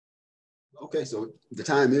Okay, so the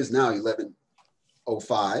time is now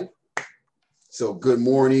 11:05. So good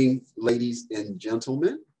morning, ladies and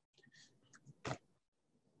gentlemen. I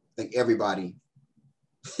think everybody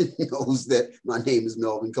knows that my name is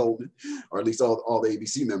Melvin Coleman, or at least all the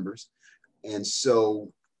ABC members. And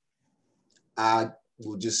so I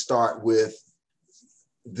will just start with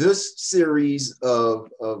this series of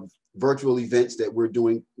virtual events that we're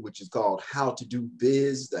doing, which is called How to Do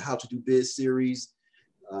Biz, the How to Do Biz series.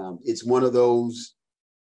 It's one of those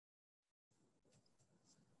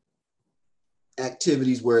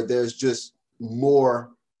activities where there's just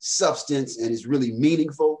more substance and it's really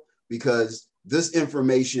meaningful, because this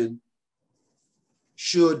information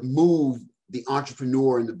should move the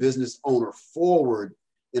entrepreneur and the business owner forward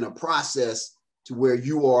in a process to where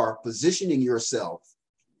you are positioning yourself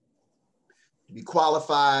to be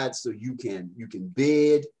qualified so you can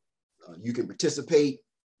bid, you can participate,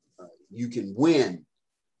 you can win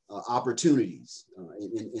opportunities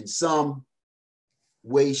in some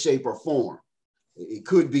way, shape, or form. It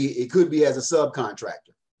could be as a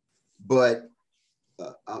subcontractor, but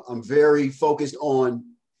I'm very focused on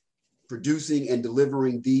producing and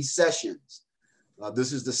delivering these sessions.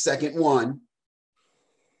 This is the second one.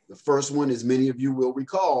 The first one, as many of you will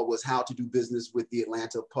recall, was how to do business with the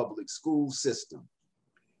Atlanta public school system.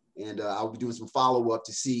 And I'll be doing some follow-up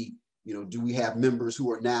to see, do we have members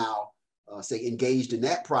who are now, say, engaged in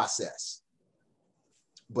that process?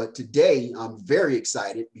 But today, I'm very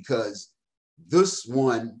excited because this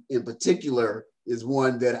one in particular is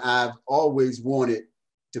one that I've always wanted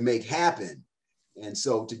to make happen. And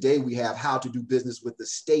so today we have how to do business with the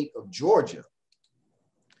state of Georgia.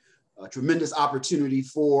 A tremendous opportunity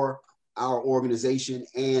for our organization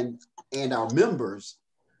and our members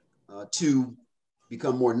to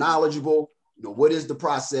become more knowledgeable. What is the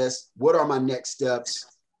process? What are my next steps?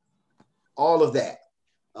 All of that.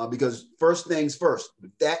 Because first things first,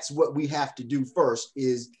 that's what we have to do first,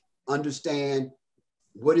 is understand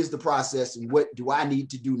what is the process and what do I need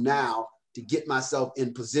to do now to get myself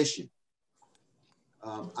in position.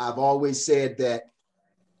 I've always said that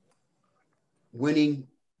winning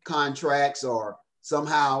contracts or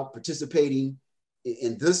somehow participating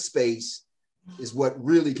in this space is what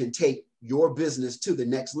really can take your business to the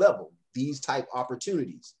next level, these type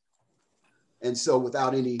opportunities. And so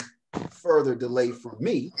without any further delay from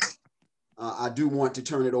me, I do want to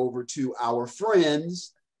turn it over to our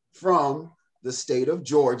friends from the state of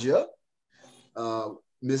Georgia,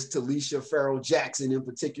 Miss Talisha Farrell Jackson in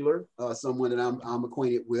particular, someone that I'm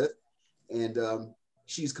acquainted with, and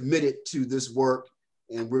she's committed to this work,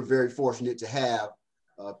 and we're very fortunate to have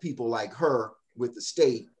people like her with the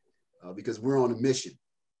state because we're on a mission.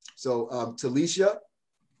 So Talisha,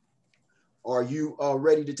 are you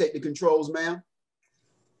ready to take the controls, ma'am?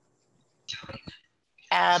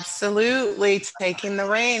 Absolutely, taking the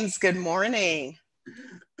reins. Good morning.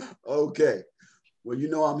 Okay.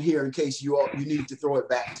 Well, I'm here in case you need to throw it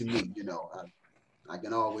back to me. I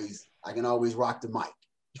can always rock the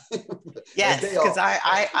mic. Yes, because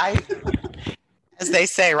I as they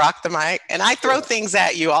say, rock the mic, and I throw things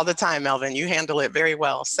at you all the time, Melvin. You handle it very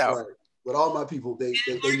well. So, right. But all my people, they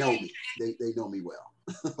know me. They know me well.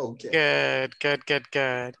 Okay.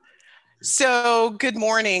 Good. So, good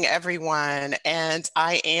morning, everyone, and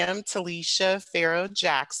I am Talisha Farrell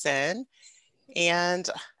Jackson, and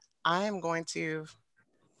I am going to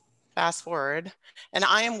fast forward, and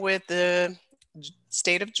I am with the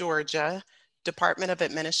state of Georgia Department of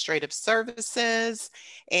Administrative Services,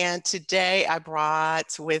 and today I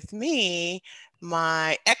brought with me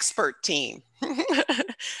my expert team,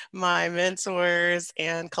 my mentors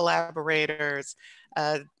and collaborators,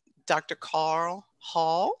 Dr. Carl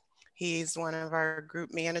Hall. He's one of our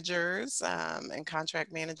group managers in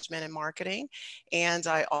contract management and marketing. And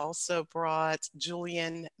I also brought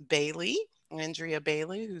Julian Bailey, Andrea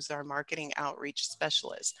Bailey, who's our marketing outreach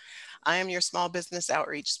specialist. I am your small business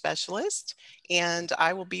outreach specialist, and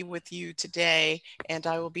I will be with you today, and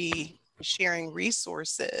I will be sharing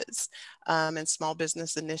resources and small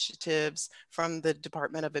business initiatives from the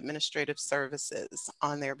Department of Administrative Services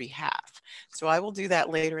on their behalf. So I will do that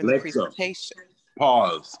later in the presentation.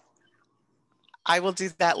 Pause. I will do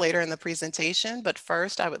that later in the presentation, but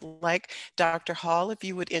first I would like Dr. Hall, if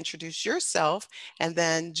you would introduce yourself, and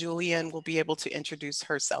then Julian will be able to introduce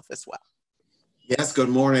herself as well. Yes, good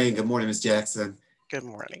morning. Good morning, Ms. Jackson. Good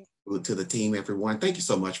morning. To the team, everyone. Thank you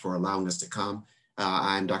so much for allowing us to come.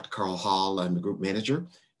 I'm Dr. Carl Hall. I'm the group manager,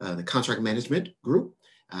 the contract management group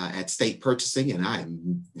at State Purchasing, and I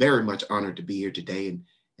am very much honored to be here today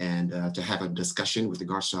and to have a discussion with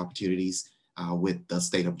regards to opportunities with the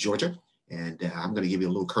state of Georgia. And I'm going to give you a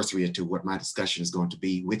little cursory into what my discussion is going to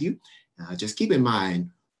be with you. Just keep in mind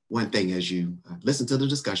one thing as you listen to the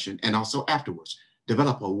discussion, and also afterwards,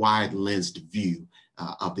 develop a wide lensed view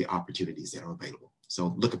of the opportunities that are available.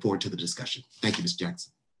 So looking forward to the discussion. Thank you, Ms.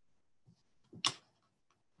 Jackson.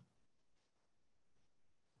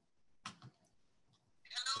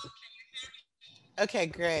 Okay,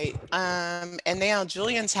 great. And now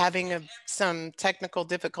Julian's having some technical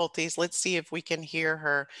difficulties. Let's see if we can hear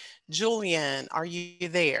her. Julian, are you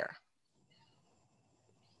there?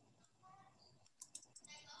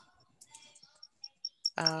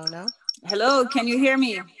 Oh, no. Hello, can you hear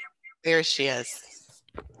me? There she is.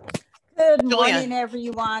 Good Julian. morning,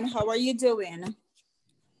 everyone. How are you doing?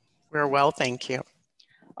 We're well, thank you.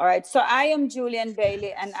 All right, so I am Julian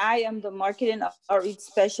Bailey, and I am the Marketing Outreach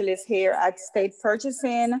Specialist here at State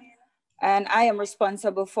Purchasing. And I am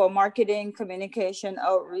responsible for marketing, communication,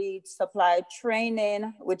 outreach, supply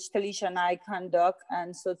training, which Talisha and I conduct.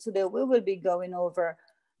 And so today we will be going over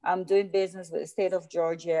doing business with the state of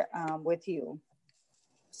Georgia with you.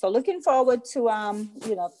 So looking forward to,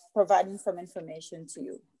 providing some information to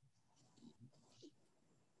you.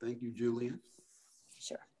 Thank you, Julian.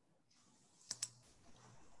 Sure.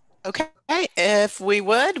 Okay, if we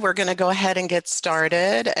would, we're going to go ahead and get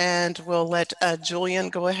started, and we'll let Julian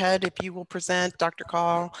go ahead if you will present, Dr.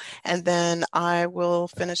 Carl, and then I will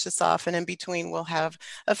finish this off, and in between we'll have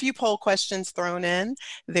a few poll questions thrown in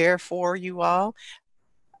there for you all.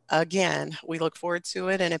 Again, we look forward to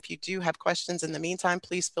it, and if you do have questions in the meantime,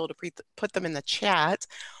 please feel free to put them in the chat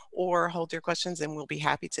or hold your questions, and we'll be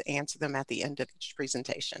happy to answer them at the end of each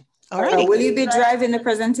presentation. All right. Will you be driving the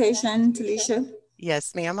presentation, Talisha?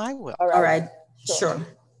 Yes, ma'am, I will. All right. Sure.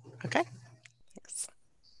 Okay. Thanks.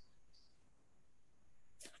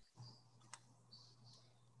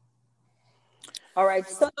 All right.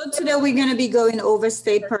 So today we're going to be going over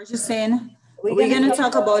state purchasing. We're going to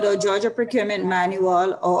talk about our Georgia Procurement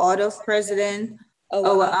Manual, our Order of President,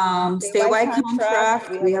 our statewide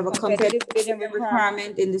contract. We have a competitive bidding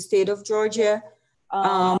requirement in the state of Georgia.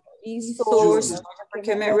 Easy source,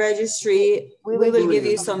 procurement registry. We will give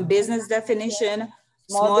you some business definition,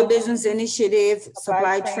 small business initiative,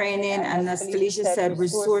 supply training, and as Talisha said,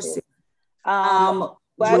 resources. While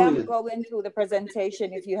I'm going through the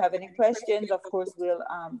presentation, if you have any questions, of course, we'll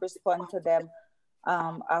respond to them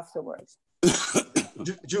afterwards.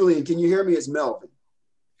 Julian, can you hear me? It's Melvin.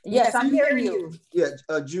 Yes, I'm hearing you. Yeah,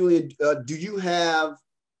 Julian, do you have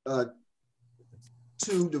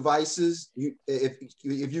two devices?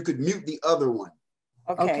 If you could mute the other one.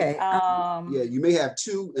 Okay. Yeah, you may have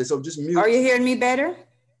two, and so just mute. Are you hearing me better?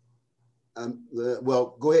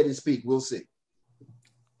 Well, go ahead and speak. We'll see.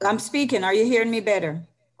 I'm speaking. Are you hearing me better?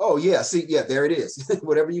 Oh yeah, see, yeah, there it is.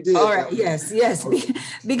 Whatever you did. All right. Yes. Okay.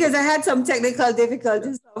 Because I had some technical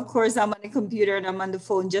difficulties. Of course, I'm on the computer and I'm on the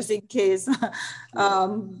phone just in case.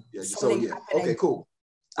 Okay, cool.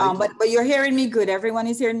 But you're hearing me good. Everyone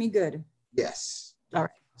is hearing me good. Yes. All right.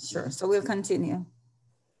 Sure. So we'll continue.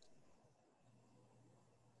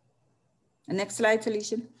 The next slide,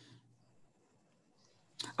 Talisha.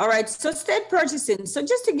 All right. So state purchasing. So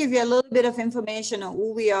just to give you a little bit of information on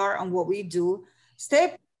who we are and what we do,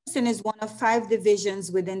 state purchasing is one of 5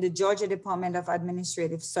 divisions within the Georgia Department of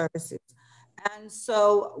Administrative Services. And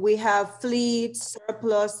so we have fleet,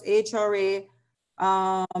 surplus, HRA,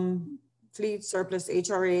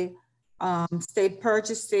 state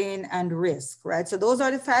purchasing, and risk, right? So those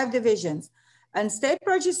are the 5 divisions. And state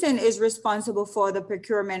purchasing is responsible for the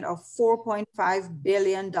procurement of $4.5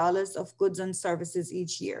 billion of goods and services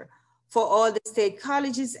each year for all the state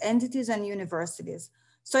colleges, entities, and universities.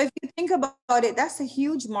 So if you think about it, that's a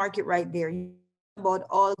huge market right there. About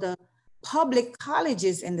all the public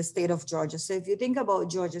colleges in the state of Georgia. So if you think about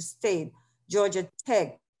Georgia State, Georgia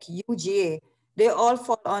Tech, UGA, they all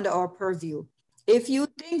fall under our purview. If you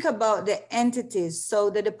think about the entities, so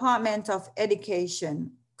the Department of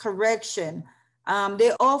Education, Correction,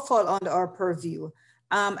 they all fall under our purview.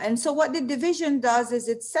 And so what the division does is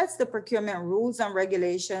it sets the procurement rules and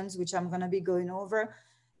regulations, which I'm going to be going over.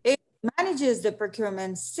 It manages the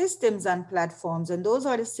procurement systems and platforms, and those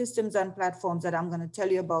are the systems and platforms that I'm going to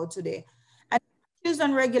tell you about today. And it manages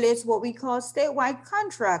and regulates what we call statewide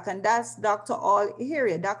contract, and that's Dr. All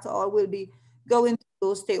here. Dr. All will be going through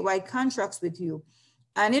those statewide contracts with you.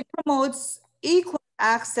 And it promotes equal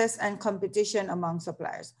access and competition among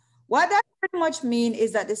suppliers. What that pretty much means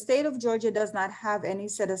is that the state of Georgia does not have any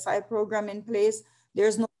set-aside program in place.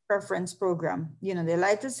 There's no preference program. You know, they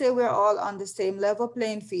like to say we're all on the same level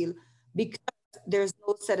playing field because there's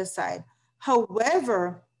no set-aside.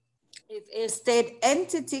 However, if a state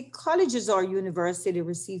entity, colleges or university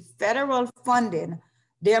receive federal funding,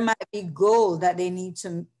 There might be goal that they need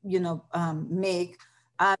to, make.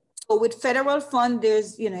 So with federal fund,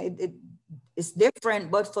 there's, it's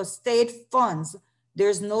different, but for state funds,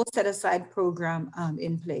 there's no set aside program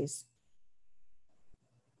in place.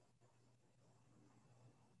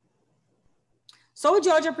 So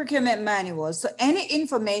Georgia Procurement Manual. So any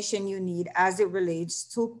information you need as it relates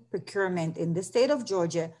to procurement in the state of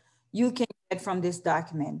Georgia, you can get from this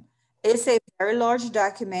document. It's a very large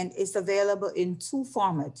document. It's available in two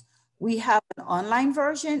formats. We have an online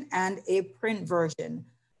version and a print version.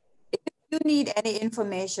 If you need any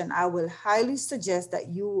information, I will highly suggest that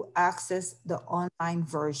you access the online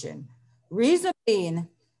version. Reason being,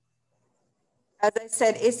 as I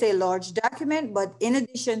said, it's a large document, but in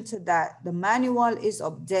addition to that, the manual is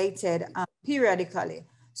updated periodically.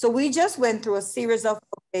 So we just went through a series of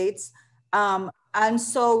updates. And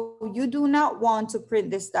so you do not want to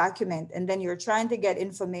print this document and then you're trying to get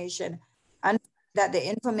information and that the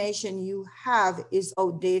information you have is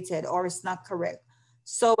outdated or it's not correct.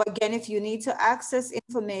 So again, if you need to access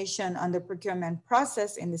information on the procurement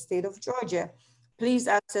process in the state of Georgia, please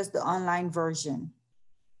access the online version.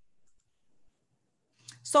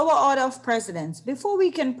 So our order of precedence, before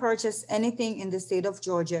we can purchase anything in the state of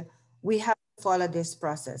Georgia, we have to follow this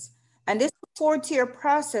process. And this is a four-tier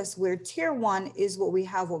process where tier one is what we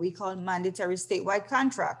have, what we call mandatory statewide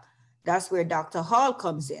contract. That's where Dr. Hall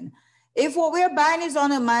comes in. If what we're buying is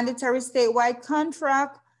on a mandatory statewide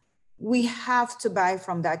contract, we have to buy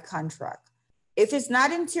from that contract. If it's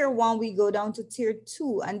not in tier one, we go down to tier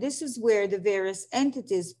two. And this is where the various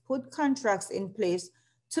entities put contracts in place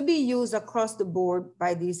to be used across the board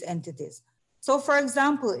by these entities. So for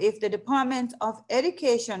example, if the Department of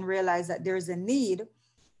Education realizes that there's a need,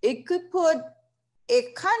 it could put a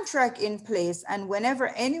contract in place, and whenever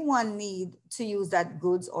anyone needs to use that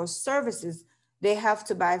goods or services, they have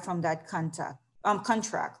to buy from that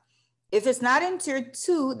contract. If it's not in tier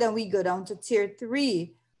two, then we go down to tier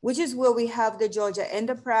three, which is where we have the Georgia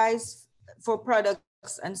Enterprise for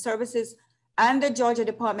Products and Services and the Georgia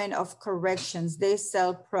Department of Corrections. They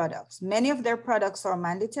sell products. Many of their products are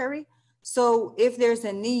mandatory. So if there's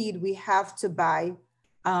a need, we have to buy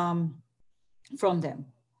from them.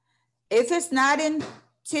 If it's not in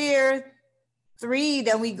tier three,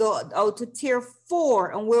 then we go out to tier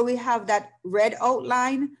four, and where we have that red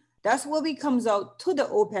outline, that's where we comes out to the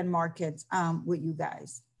open market with you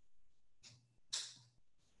guys.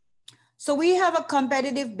 So we have a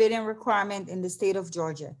competitive bidding requirement in the state of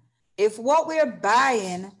Georgia. If what we're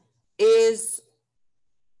buying is,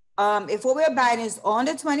 under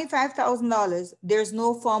 $25,000, there's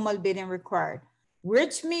no formal bidding required,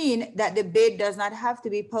 which means that the bid does not have to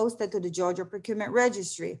be posted to the Georgia Procurement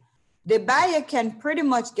Registry. The buyer can pretty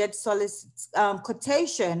much get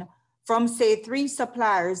quotation from say 3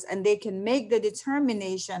 suppliers, and they can make the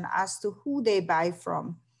determination as to who they buy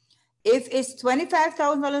from. If it's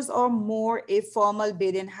 $25,000 or more, a formal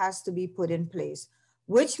bidding has to be put in place,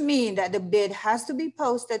 which means that the bid has to be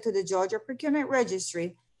posted to the Georgia Procurement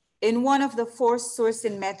Registry in one of the 4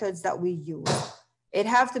 sourcing methods that we use. It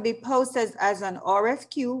has to be posted as an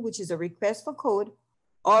RFQ, which is a request for quote,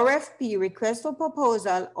 RFP, request for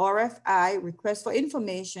proposal, RFI, request for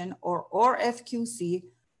information, or RFQC,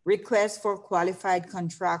 request for qualified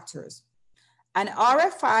contractors. An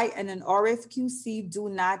RFI and an RFQC do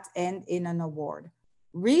not end in an award.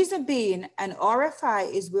 Reason being, an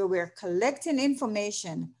RFI is where we're collecting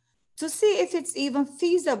information to see if it's even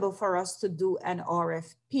feasible for us to do an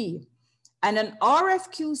RFP. And an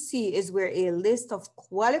RFQC is where a list of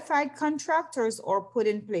qualified contractors are put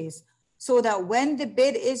in place so that when the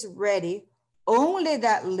bid is ready, only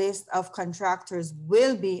that list of contractors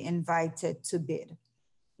will be invited to bid.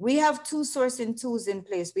 We have 2 sourcing tools in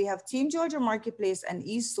place. We have Team Georgia Marketplace and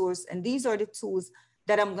eSource, and these are the tools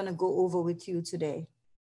that I'm gonna go over with you today.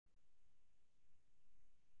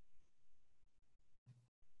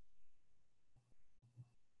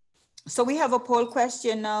 So we have a poll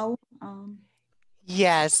question now.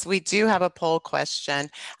 Yes, we do have a poll question,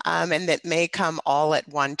 and that may come all at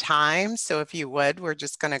one time. So if you would, we're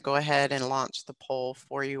just going to go ahead and launch the poll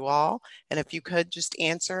for you all. And if you could just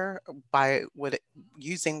answer by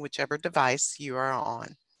using whichever device you are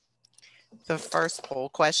on. The first poll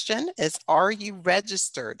question is, are you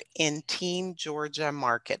registered in Team Georgia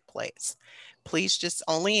Marketplace? Please just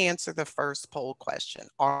only answer the first poll question.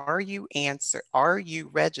 Are you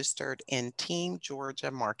registered in Team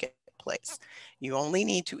Georgia Marketplace? You only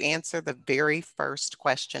need to answer the very first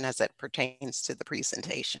question as it pertains to the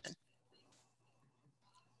presentation.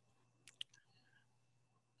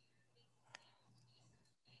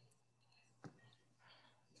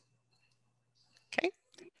 Okay,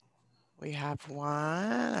 We have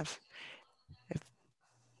one. If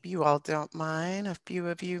you all don't mind, a few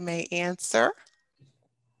of you may answer.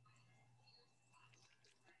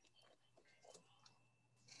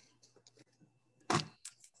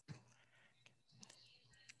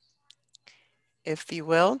 If you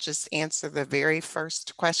will, just answer the very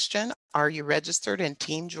first question. Are you registered in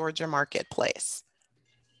Team Georgia Marketplace?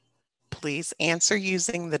 Please answer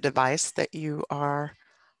using the device that you are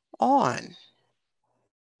on.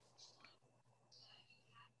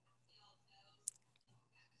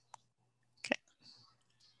 Okay.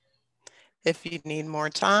 If you need more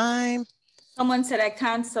time. Someone said I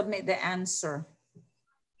can't submit the answer.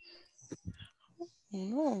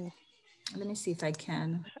 No. Let me see if I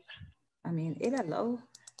can. I mean, it allow.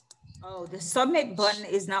 Oh, the submit button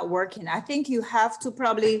is not working. I think you have to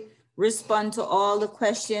probably respond to all the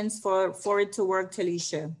questions for it to work,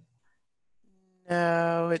 Talisha.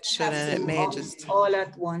 No, it shouldn't. It may just. All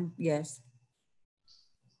at one, yes.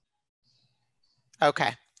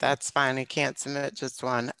 Okay, that's fine. You can't submit just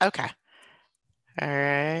one. Okay. All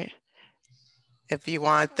right. If you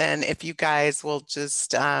want, then if you guys will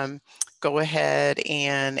just go ahead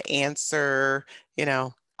and answer, you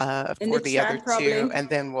know, for the other two, and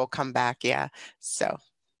then we'll come back. Yeah. So,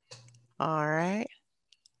 all right.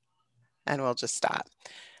 And we'll just stop.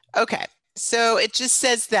 Okay. So it just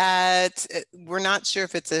says that we're not sure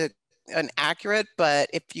if it's an accurate, but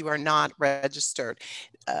if you are not registered,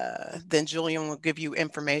 then Julian will give you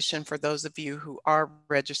information for those of you who are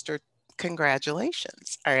registered.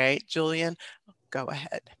 Congratulations. All right, Julian, go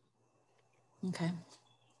ahead. Okay.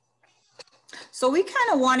 So we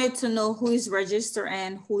kind of wanted to know who is registered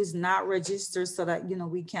and who is not registered so that, you know,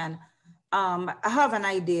 we can have an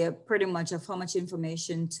idea pretty much of how much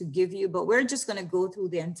information to give you, but we're just going to go through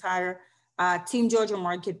the entire Team Georgia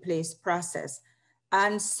Marketplace process.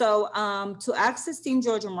 And so to access Team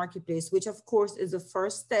Georgia Marketplace, which of course is the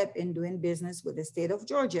first step in doing business with the state of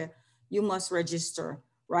Georgia, you must register,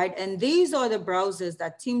 right? And these are the browsers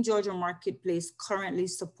that Team Georgia Marketplace currently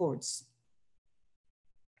supports.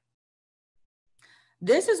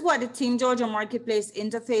 This is what the Team Georgia Marketplace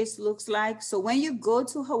interface looks like. So when you go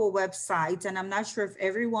to our website, and I'm not sure if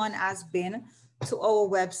everyone has been to our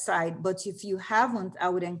website, but if you haven't, I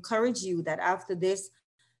would encourage you that after this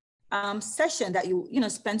session that you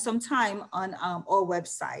spend some time on our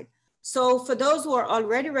website. So for those who are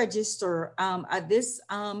already registered at this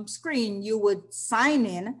screen, you would sign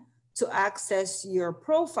in to access your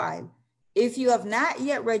profile. If you have not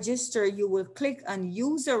yet registered, you will click on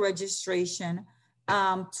user registration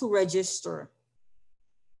to register.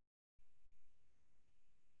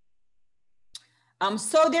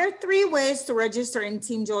 So there are 3 ways to register in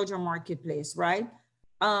Team Georgia Marketplace, right?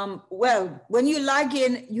 Well, when you log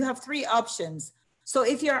in, you have 3 options. So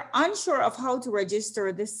if you're unsure of how to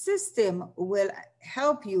register, the system will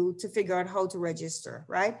help you to figure out how to register,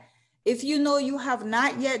 right? If you know you have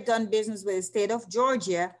not yet done business with the state of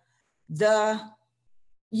Georgia,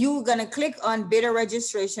 you're gonna click on beta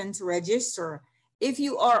registration to register. If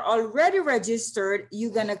you are already registered,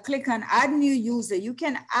 you're gonna click on add new user. You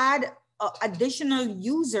can add additional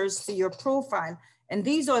users to your profile. And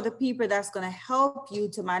these are the people that's gonna help you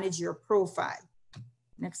to manage your profile.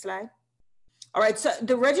 Next slide. All right, so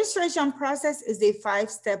the registration process is a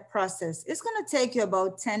 5-step process. It's gonna take you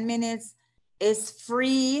about 10 minutes. It's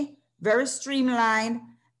free, very streamlined.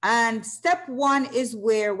 And step 1 is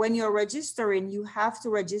where when you're registering, you have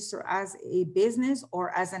to register as a business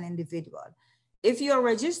or as an individual. If you're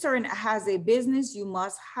registering as a business, you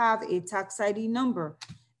must have a tax ID number.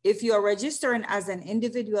 If you're registering as an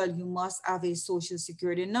individual, you must have a social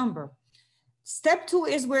security number. Step 2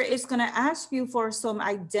 is where it's gonna ask you for some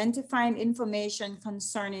identifying information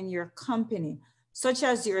concerning your company, such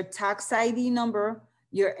as your tax ID number,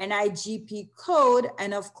 your NIGP code,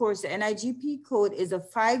 and of course, the NIGP code is a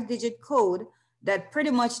 5-digit code that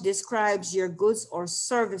pretty much describes your goods or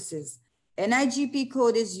services. NIGP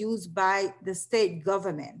code is used by the state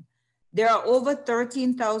government. There are over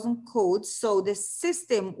 13,000 codes, so the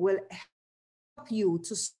system will help you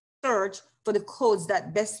to search for the codes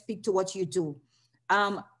that best speak to what you do.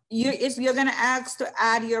 You're gonna ask to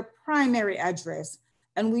add your primary address,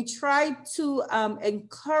 and we try to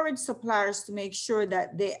encourage suppliers to make sure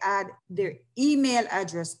that they add their email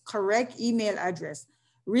address, correct email address.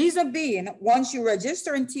 Reason being, once you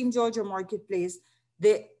register in Team Georgia Marketplace,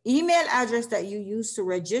 the email address that you use to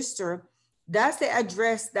register, that's the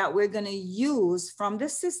address that we're gonna use from the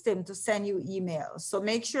system to send you emails. So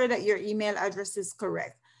make sure that your email address is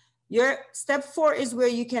correct. Your step 4 is where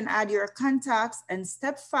you can add your contacts, and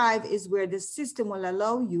step 5 is where the system will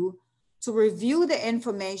allow you to review the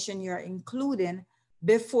information you're including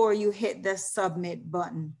before you hit the submit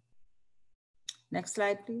button. Next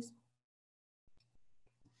slide, please.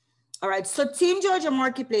 All right, so Team Georgia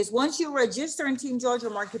Marketplace, once you register in Team Georgia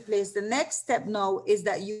Marketplace, the next step now is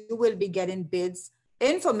that you will be getting bids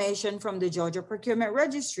information from the Georgia Procurement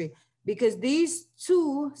Registry, because these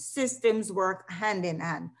two systems work hand in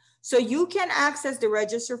hand. So you can access the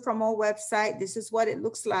register from our website. This is what it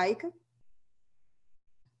looks like.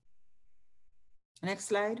 Next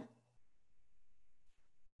slide.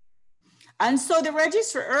 And so the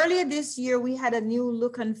register, earlier this year, we had a new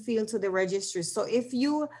look and feel to the registry. So if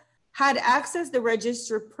you had access to the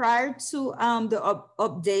register prior to the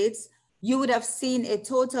updates, you would have seen a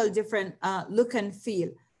total different look and feel.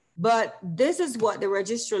 But this is what the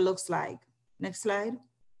register looks like. Next slide.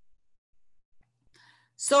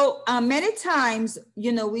 So many times,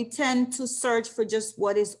 you know, we tend to search for just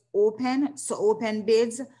what is open, so open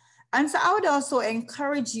bids. And so I would also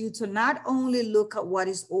encourage you to not only look at what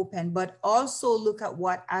is open, but also look at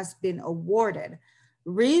what has been awarded.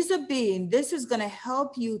 Reason being, this is going to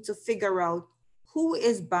help you to figure out who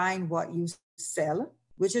is buying what you sell,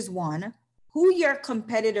 which is one, who your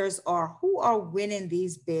competitors are, who are winning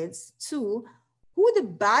these bids, two, who the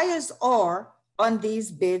buyers are on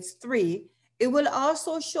these bids, three. It will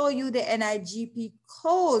also show you the NIGP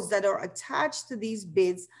codes that are attached to these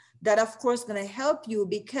bids that of course going to help you,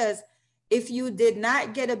 because if you did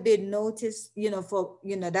not get a bid notice, you know, for,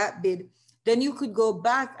 you know, that bid, then you could go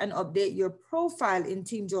back and update your profile in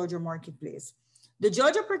Team Georgia Marketplace. The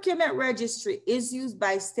Georgia Procurement Registry is used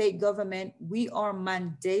by state government. We are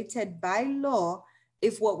mandated by law,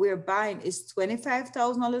 if what we're buying is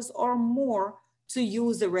 $25,000 or more, to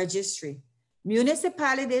use the registry.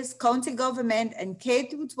 Municipalities, county government, and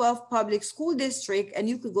K-12 public school district, and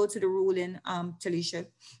you could go to the ruling, Talisha.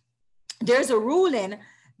 There's a ruling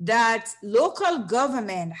that local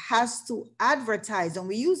government has to advertise, and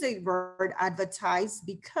we use the word advertise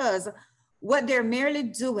because what they're merely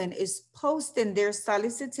doing is posting their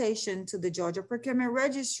solicitation to the Georgia Procurement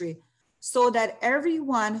Registry so that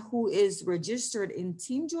everyone who is registered in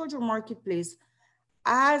Team Georgia Marketplace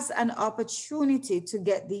has an opportunity to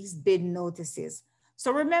get these bid notices.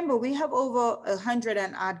 So remember, we have over 100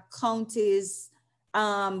 and odd counties,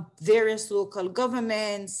 various local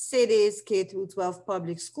governments, cities, K-12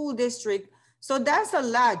 public school district. So that's a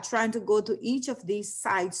lot, trying to go to each of these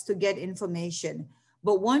sites to get information.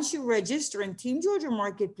 But once you register in Team Georgia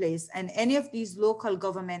Marketplace and any of these local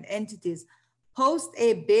government entities post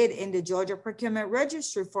a bid in the Georgia Procurement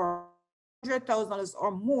Registry for $100,000 or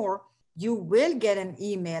more, you will get an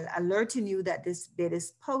email alerting you that this bid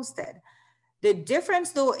is posted. The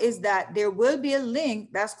difference though is that there will be a link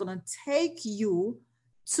that's going to take you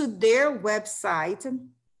to their website,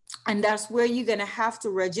 and that's where you're going to have to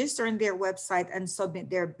register in their website and submit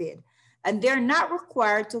their bid. And they're not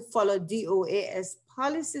required to follow DOAS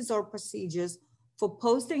policies or procedures for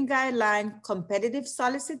posting guideline, competitive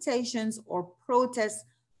solicitations, or protest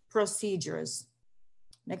procedures.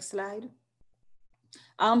 Next slide.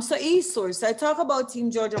 So eSource, I talk about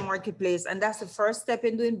Team Georgia Marketplace, and that's the first step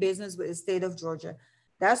in doing business with the state of Georgia.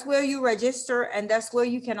 That's where you register, and that's where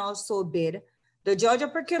you can also bid. The Georgia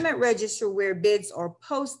Procurement Registry, where bids are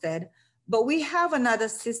posted, but we have another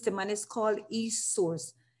system, and it's called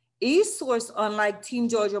eSource. eSource, unlike Team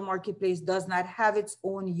Georgia Marketplace, does not have its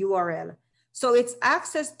own URL. So it's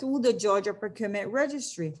accessed through the Georgia Procurement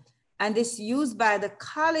Registry, and it's used by the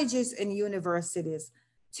colleges and universities.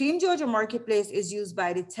 Team Georgia Marketplace is used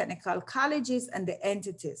by the technical colleges and the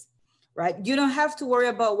entities, right? You don't have to worry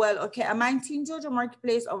about, well, okay, am I in Team Georgia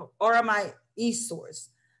Marketplace or am I eSource,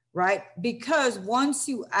 right? Because once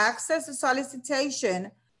you access the solicitation,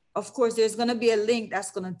 of course, there's gonna be a link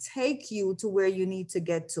that's gonna take you to where you need to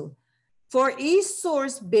get to. For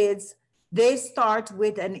eSource bids, they start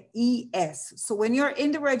with an ES. So when you're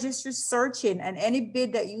in the registry searching and any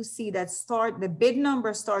bid that you see that the bid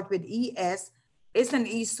number start with ES, it's an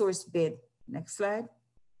eSource bid. Next slide.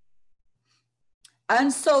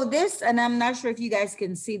 And so this, and I'm not sure if you guys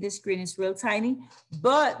can see this screen, it's real tiny,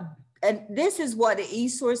 and this is what the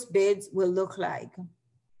eSource bids will look like.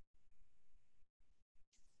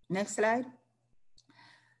 Next slide.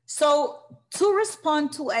 So to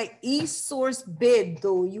respond to an eSource bid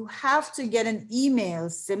though, you have to get an email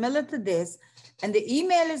similar to this, and the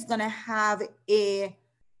email is gonna have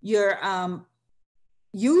your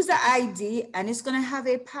user ID, and it's going to have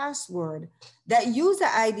a password. That user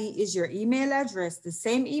ID is your email address, the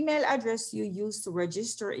same email address you use to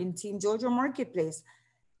register in Team Georgia Marketplace.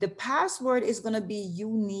 The password is going to be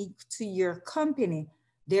unique to your company.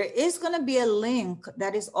 There is going to be a link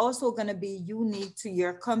that is also going to be unique to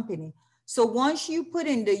your company. So once you put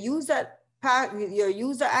in the user your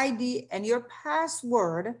user ID and your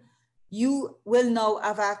password, you will now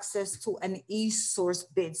have access to an e-source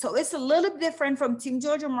bid. So it's a little different from Team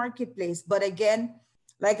Georgia Marketplace. But again,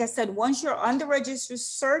 like I said, once you're on the registry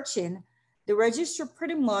searching, the registry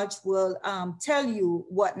pretty much will tell you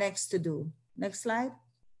what next to do. Next slide.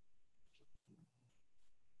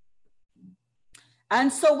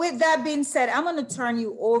 And so with that being said, I'm going to turn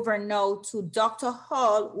you over now to Dr.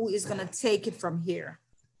 Hall, who is going to take it from here.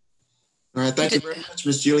 All right, thank you very much,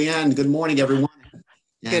 Ms. Julianne. Good morning, everyone.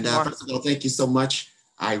 And Good morning. first of all, thank you so much.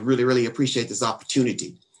 I really, really appreciate this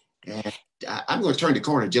opportunity. And I'm going to turn the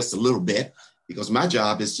corner just a little bit because my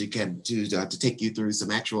job is to take you through some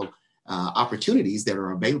actual opportunities that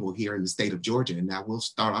are available here in the state of Georgia. And I will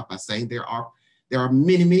start off by saying there are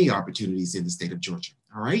many, many opportunities in the state of Georgia.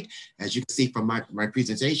 All right. As you can see from my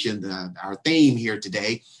presentation, our theme here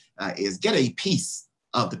today is get a piece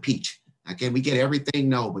of the peach. Can we get everything?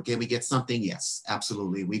 No, but can we get something? Yes,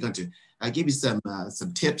 absolutely. We're going to give you some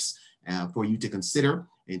tips for you to consider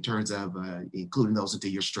in terms of including those into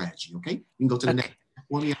your strategy. Okay, you can go to the next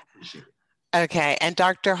one. I appreciate it. Okay, and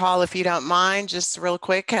Dr. Hall, if you don't mind, just real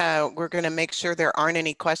quick, we're going to make sure there aren't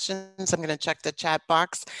any questions. I'm going to check the chat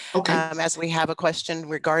box as we have a question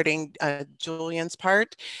regarding Julian's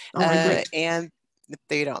part. All right, great. And if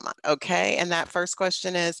you don't mind. Okay, and that first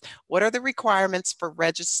question is, what are the requirements for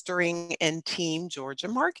registering in Team Georgia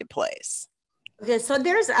Marketplace? Okay, so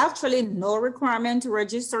there's actually no requirement to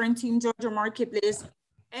register in Team Georgia Marketplace.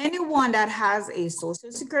 Anyone that has a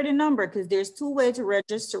social security number, because there's two ways to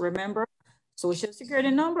register, remember? Social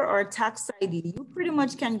security number or tax ID, you pretty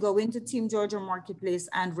much can go into Team Georgia Marketplace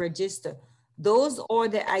and register. Those are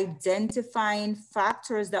the identifying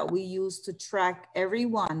factors that we use to track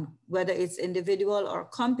everyone, whether it's individual or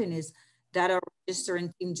companies that are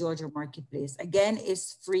registering Team Georgia Marketplace. Again,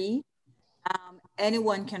 it's free.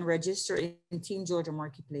 Anyone can register in Team Georgia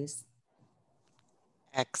Marketplace.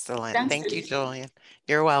 Excellent. Thank you, Julian.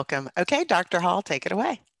 You're welcome. Okay, Dr. Hall, take it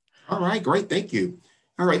away. All right, great. Thank you.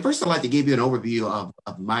 All right, first I'd like to give you an overview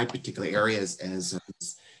of my particular areas. As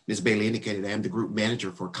Ms. Bailey indicated, I am the group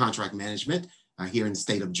manager for contract management here in the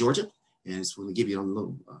state of Georgia. And I just want to give you a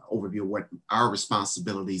little overview of what our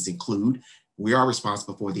responsibilities include. We are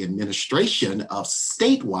responsible for the administration of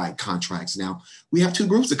statewide contracts. Now, we have two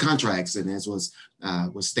groups of contracts, and as was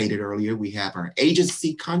stated earlier, we have our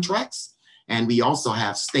agency contracts, and we also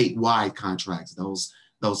have statewide contracts,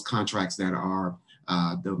 those contracts that are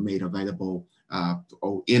made available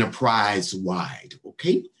enterprise-wide,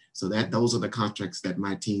 okay? So those are the contracts that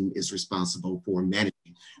my team is responsible for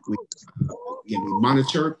managing. We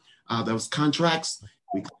monitor those contracts.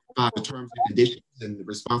 We clarify the terms and conditions and the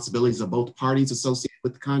responsibilities of both parties associated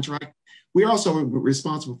with the contract. We're also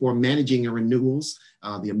responsible for managing the renewals,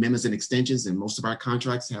 the amendments and extensions, and most of our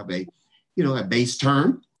contracts have a base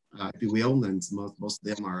term, if you will, and most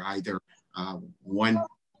of them are either 1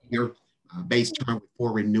 year base term with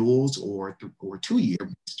 4 renewals or 2 year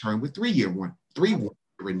base term with 3 year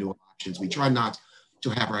renewal options. We try not to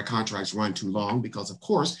have our contracts run too long because, of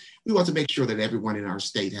course, we want to make sure that everyone in our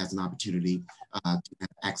state has an opportunity to have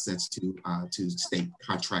access to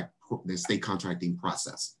the state contracting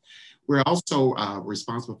process. We're also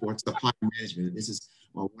responsible for supply management. This is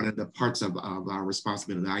one of the parts of our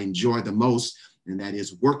responsibility that I enjoy the most, and that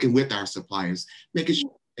is working with our suppliers, making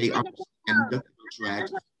sure they understand the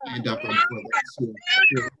contract and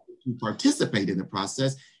to participate in the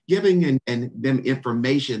process, giving them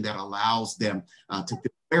information that allows them to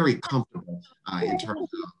feel very comfortable in terms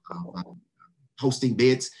of posting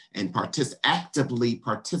bids and actively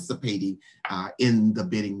participating in the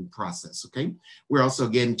bidding process, okay? We're also,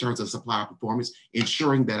 again, in terms of supplier performance,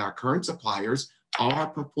 ensuring that our current suppliers are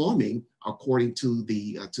performing according to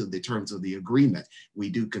the terms of the agreement. We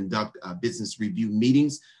do conduct business review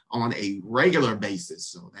meetings on a regular basis.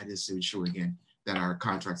 So that is to ensure, again, that our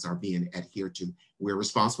contracts are being adhered to. We're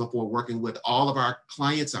responsible for working with all of our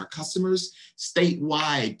clients, our customers,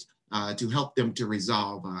 statewide to help them to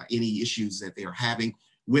resolve any issues that they're having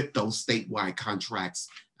with those statewide contracts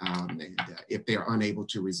if they're unable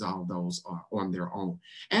to resolve those on their own.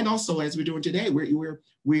 And also, as we're doing today,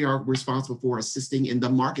 we are responsible for assisting in the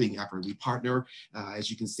marketing effort. We partner, as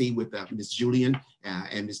you can see, with Ms. Julian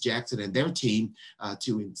and Ms. Jackson and their team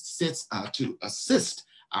to assist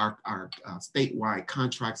our statewide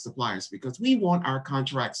contract suppliers, because we want our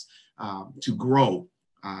contracts to grow.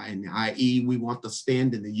 And i.e., we want the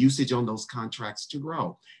spend and the usage on those contracts to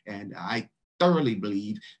grow. And I thoroughly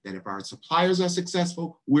believe that if our suppliers are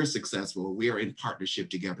successful, we're successful. We are in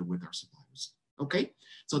partnership together with our suppliers. Okay,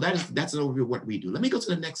 so that's an overview of what we do. Let me go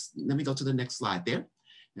to the next slide there.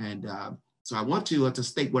 And So I want to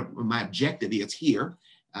state what my objective is here.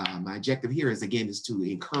 My objective here is, again, is to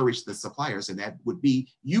encourage the suppliers, and that would be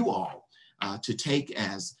you all to take,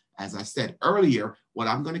 as I said earlier, what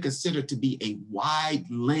I'm going to consider to be a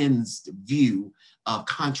wide-lensed view of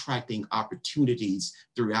contracting opportunities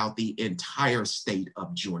throughout the entire state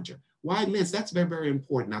of Georgia. Wide lens, that's very, very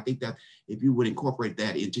important. I think that if you would incorporate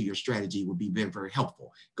that into your strategy, it would be very, very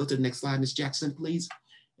helpful. Go to the next slide, Ms. Jackson, please.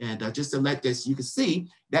 And just to let this, you can see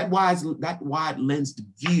that wide lensed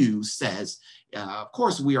view says, of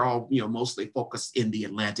course, we are all mostly focused in the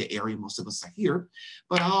Atlanta area. Most of us are here,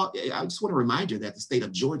 but I just want to remind you that the state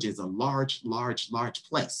of Georgia is a large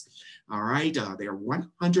place. All right, there are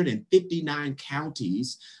 159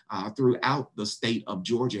 counties throughout the state of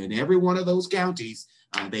Georgia, and every one of those counties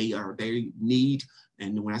they need.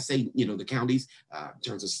 And when I say the counties, in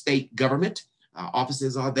terms of state government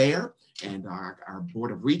offices are there. And our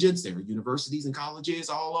Board of Regents, there are universities and colleges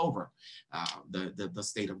all over the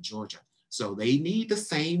state of Georgia. So they need the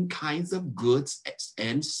same kinds of goods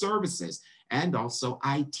and services, and also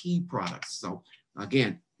IT products. So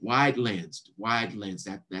again, wide lens.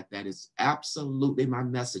 That is absolutely my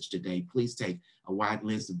message today. Please take a wide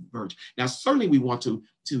lens approach. Now, certainly we want to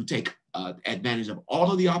take advantage of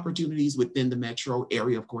all of the opportunities within the metro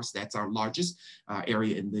area. Of course, that's our largest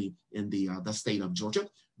area in the state of Georgia.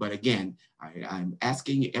 But again, I'm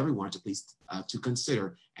asking everyone to please to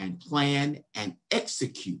consider and plan and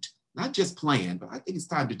execute, not just plan, but I think it's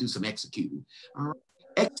time to do some executing.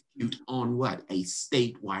 Execute on what? A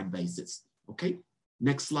statewide basis. Okay,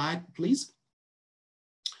 next slide, please.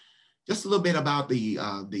 Just a little bit about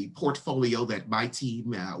the portfolio that my team,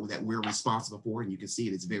 that we're responsible for, and you can see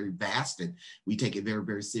it's very vast, and we take it very,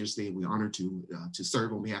 very seriously, and we're honored to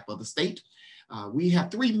serve on behalf of the state. We have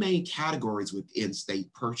three main categories within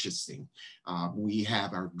state purchasing. We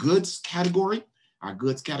have our goods category.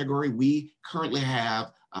 We currently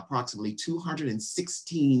have approximately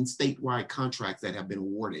 216 statewide contracts that have been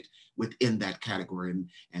awarded within that category.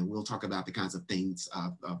 And we'll talk about the kinds of things,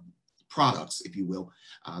 products, if you will,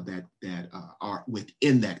 that are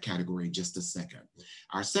within that category in just a second.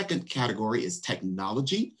 Our second category is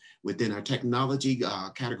technology. Within our technology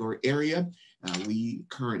category area, we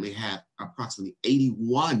currently have approximately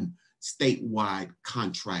 81 statewide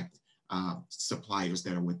contract suppliers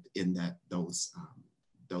that are within those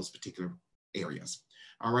particular areas.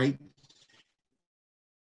 All right.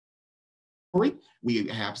 We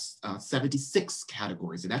have 76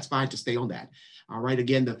 categories, and that's fine to stay on that. All right.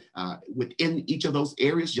 Again, within each of those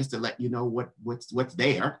areas, just to let you know what's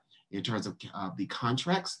there in terms of the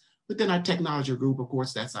contracts. Within our technology group, of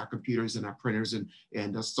course, that's our computers and our printers and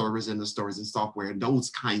the servers and the storage and software and those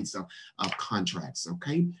kinds of contracts.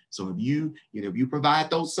 Okay, so if you provide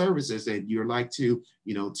those services and you're like to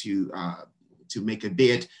make a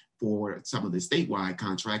bid for some of the statewide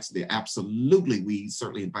contracts, we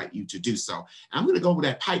certainly invite you to do so. I'm going to go over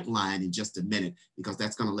that pipeline in just a minute, because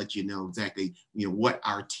that's going to let you know exactly what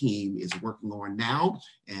our team is working on now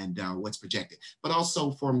and what's projected. But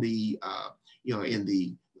also from the in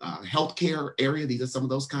the healthcare area, these are some of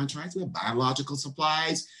those contracts. We have biological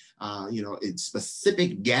supplies, in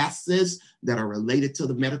specific gases that are related to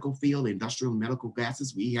the medical field, industrial and medical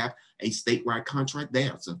gases. We have a statewide contract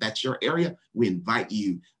there. So if that's your area, we invite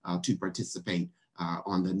you to participate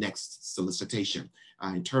on the next solicitation.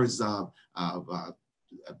 In terms of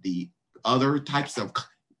the other types of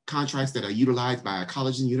contracts that are utilized by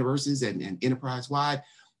colleges and universities and enterprise-wide,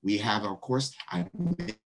 we have, of course,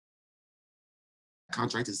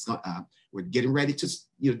 contract is we're getting ready to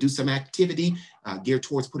do some activity geared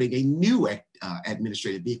towards putting a new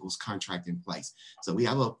administrative vehicles contract in place. So we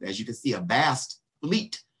have, as you can see, a vast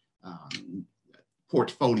fleet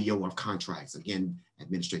portfolio of contracts. Again,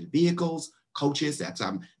 administrative vehicles, coaches. That's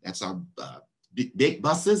our big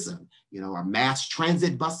buses, our mass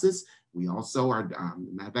transit buses. We also are.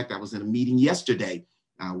 Matter of fact, I was in a meeting yesterday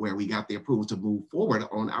where we got the approval to move forward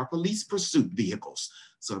on our police pursuit vehicles.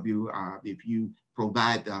 So if you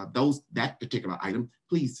provide that particular item,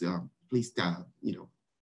 please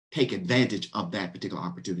take advantage of that particular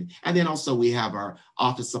opportunity. And then also we have our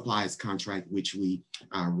office supplies contract, which we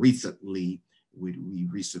recently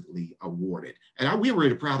awarded. And we were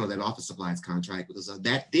really proud of that office supplies contract, because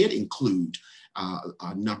that did include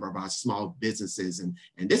a number of our small businesses. And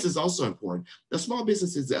this is also important. The small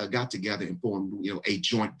businesses got together and formed a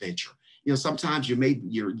joint venture. Sometimes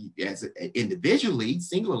you're as individually,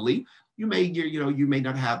 singularly, you may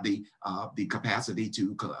not have the capacity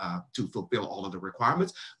to fulfill all of the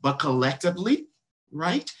requirements, but collectively,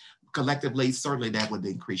 right? collectively, certainly that would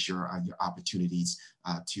increase your opportunities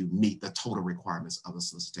to meet the total requirements of a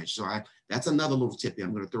solicitation. So that's another little tip that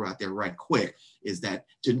I'm going to throw out there right quick, is that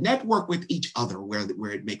to network with each other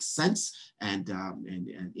where it makes sense, and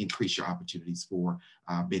increase your opportunities for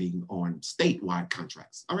bidding on statewide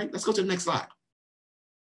contracts. All right, let's go to the next slide.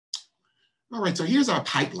 All right, so here's our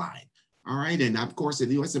pipeline. All right, and of course,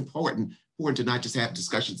 it's important to not just have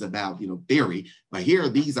discussions about theory, but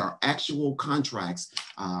these are actual contracts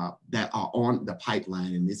that are on the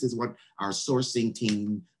pipeline, and this is what our sourcing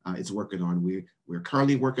team is working on. We're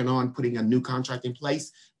currently working on putting a new contract in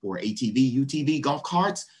place for ATV, UTV golf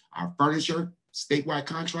carts, our furniture statewide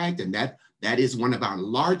contract, and that is one of our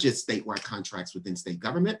largest statewide contracts within state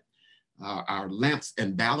government. Our lamps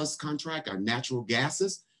and ballast contract, our natural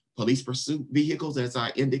gases, police pursuit vehicles, as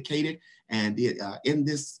I indicated, and in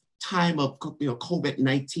this time of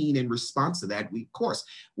COVID-19, in response to that,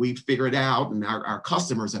 we figured out, and our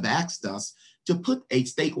customers have asked us to put a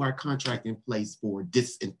statewide contract in place for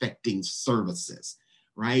disinfecting services,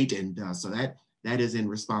 right? And so that is in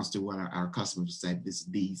response to what our customers said.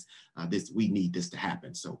 We need this to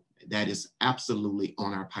happen. So that is absolutely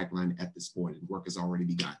on our pipeline at this point, and work has already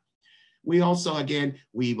begun. We also, again,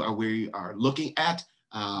 we are looking at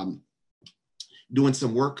doing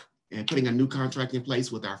some work and putting a new contract in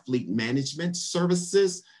place with our fleet management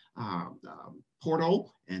services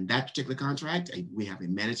portal. And that particular contract, we have a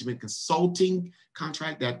management consulting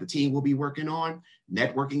contract that the team will be working on,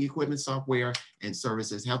 networking equipment, software, and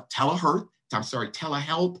services, telehealth,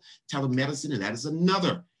 telemedicine, and that is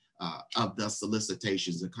another of the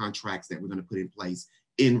solicitations, the contracts that we're going to put in place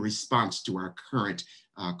in response to our current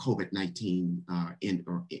COVID-19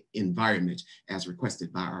 environment as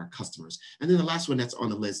requested by our customers. And then the last one that's on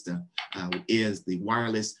the list is the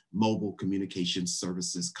wireless mobile communication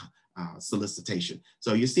services solicitation.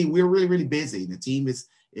 So you see, we're really, really busy. The team is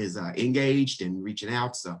engaged and reaching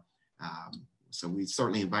out. So we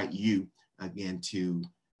certainly invite you again to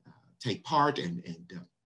take part and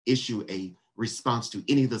issue a response to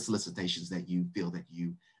any of the solicitations that you feel that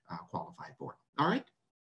you qualify for. All right.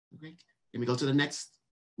 Okay. Can we go to the next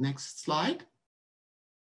slide?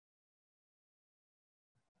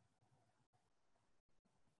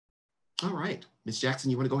 All right, Ms.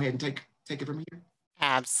 Jackson, you want to go ahead and take it from here?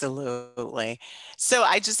 Absolutely. So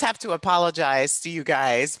I just have to apologize to you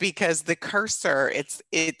guys because the cursor,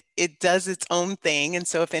 it does its own thing. And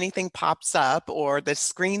so if anything pops up or the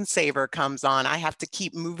screensaver comes on, I have to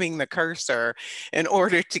keep moving the cursor in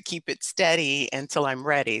order to keep it steady until I'm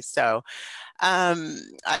ready. So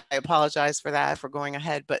I apologize for that, for going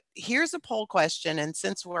ahead, but here's a poll question. And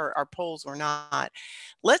since our polls were not,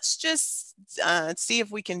 let's just see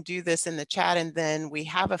if we can do this in the chat. And then we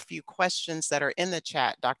have a few questions that are in the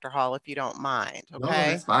chat, Dr. Hall, if you don't mind. Okay. No,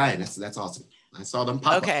 that's fine. That's awesome. I saw them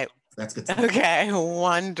pop up. That's good. Okay,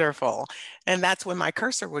 wonderful. And that's when my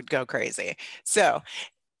cursor would go crazy. So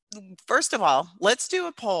first of all, let's do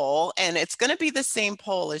a poll, and it's going to be the same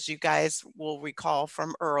poll as you guys will recall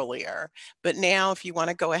from earlier. But now if you want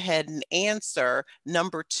to go ahead and answer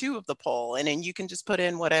number 2 of the poll, and then you can just put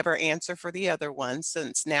in whatever answer for the other one,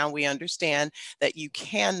 since now we understand that you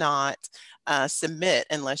cannot submit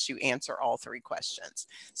unless you answer all 3 questions.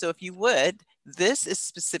 So if you would, this is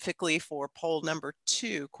specifically for poll number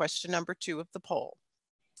 2, question number 2 of the poll.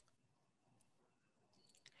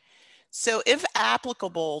 So if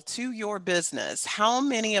applicable to your business, how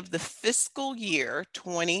many of the fiscal year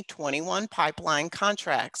 2021 pipeline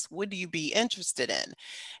contracts would you be interested in?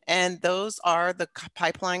 And those are the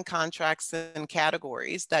pipeline contracts and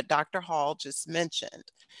categories that Dr. Hall just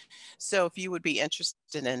mentioned. So if you would be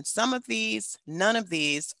interested in some of these, none of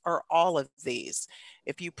these, or all of these,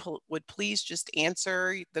 if you would please just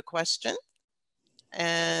answer the question,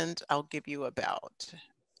 and I'll give you about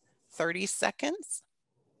 30 seconds.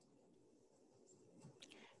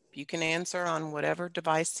 If you can answer on whatever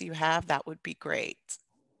device you have, that would be great.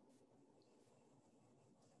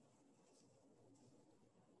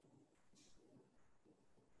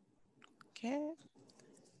 Okay,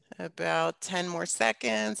 about 10 more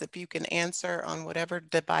seconds. If you can answer on whatever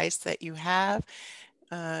device that you have.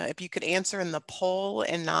 If you could answer in the poll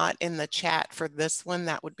and not in the chat for this one,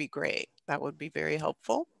 that would be great. That would be very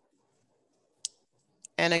helpful.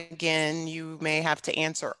 And again, you may have to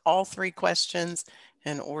answer all 3 questions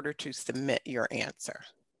in order to submit your answer.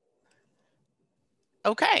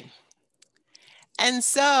 Okay. And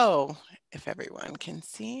so, if everyone can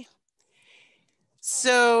see.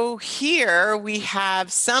 So here we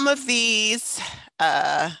have some of these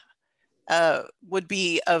would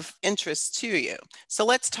be of interest to you. So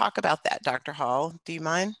let's talk about that, Dr. Hall. Do you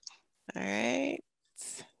mind? All right.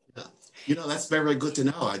 You know, that's very, very good to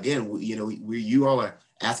know. Again, you know, you all are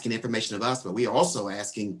asking information of us, but we are also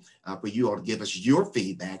asking for you all to give us your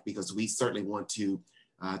feedback, because we certainly want to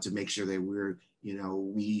make sure that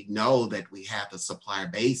we know that we have the supplier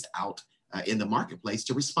base out in the marketplace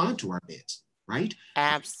to respond to our bids, right?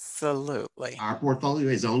 Absolutely. Our portfolio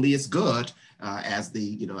is only as good as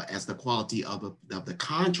the quality of the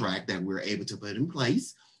contract that we're able to put in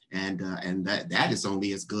place, and that is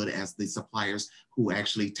only as good as the suppliers who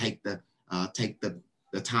actually take the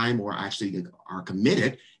time, or actually are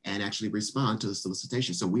committed and actually respond to the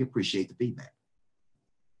solicitation. So we appreciate the feedback.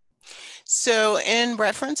 So in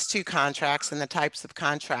reference to contracts and the types of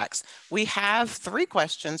contracts, we have 3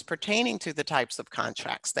 questions pertaining to the types of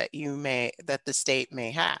contracts that the state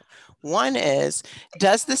may have. One is,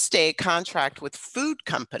 does the state contract with food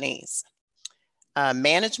companies,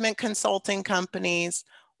 management consulting companies,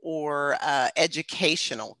 or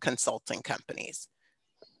educational consulting companies?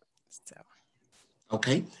 So.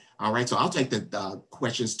 Okay, all right, so I'll take the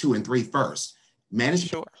questions 2 and 3 first.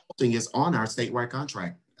 Management consulting is on our statewide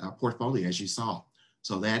contract portfolio, as you saw.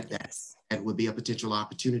 So that would be a potential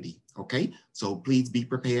opportunity. Okay, so please be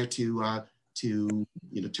prepared to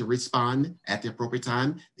respond at the appropriate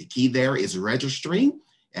time. The key there is registering,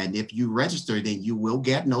 and if you register, then you will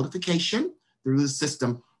get notification through the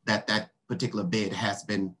system that that particular bid has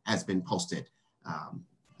been posted.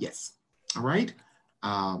 Yes. All right.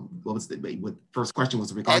 What was the first question?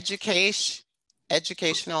 Was regarding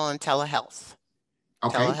educational and telehealth.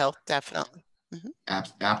 Okay. Telehealth, definitely.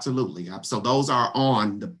 Absolutely. So those are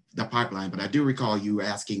on the pipeline, but I do recall you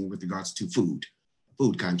asking with regards to food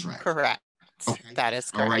contract. Correct. Okay. That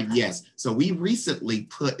is correct. All right. Yes. So we recently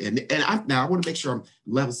put in, now I want to make sure I'm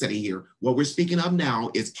level setting here. What we're speaking of now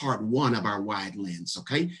is part 1 of our wide lens.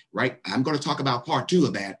 Okay. Right. I'm going to talk about part 2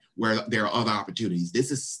 of that, where there are other opportunities.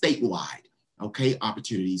 This is statewide. Okay.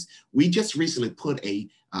 Opportunities. We just recently put a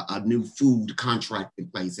new food contract in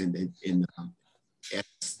place at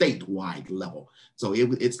statewide level. So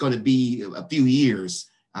it's going to be a few years.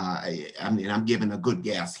 I'm giving a good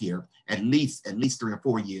guess here, at least 3 or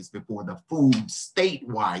 4 years before the food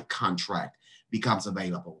statewide contract becomes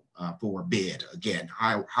available for bid again.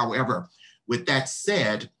 However, with that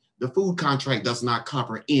said, the food contract does not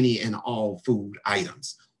cover any and all food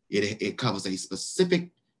items. It covers a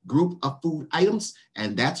specific group of food items,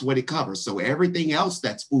 and that's what it covers. So everything else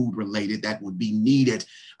that's food related that would be needed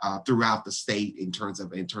throughout the state in terms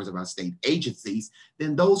of our state agencies,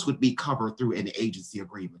 then those would be covered through an agency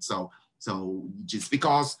agreement. So just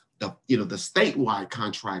because the statewide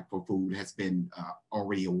contract for food has been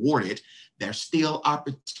already awarded, there's still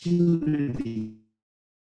opportunity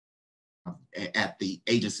at the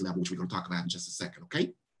agency level, which we're going to talk about in just a second. Okay.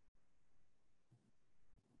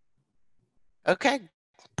 Okay.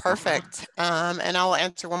 Perfect. And I'll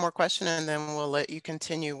answer one more question, and then we'll let you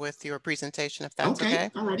continue with your presentation, if that's okay.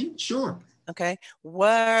 Alrighty, sure. Okay.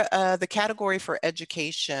 Where the category for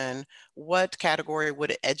education, what category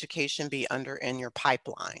would education be under in your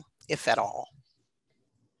pipeline, if at all?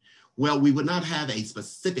 Well, we would not have a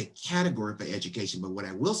specific category for education, but what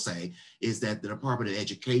I will say is that the Department of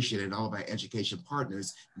Education and all of our education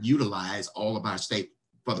partners utilize all of our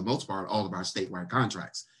for the most part, all of our statewide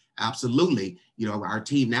contracts. Absolutely. Our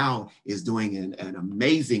team now is doing an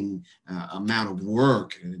amazing amount of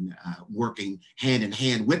work and working hand in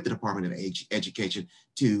hand with the Department of Education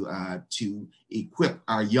to equip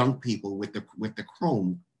our young people with the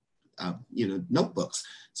Chrome notebooks.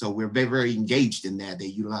 So we're very, very engaged in that. They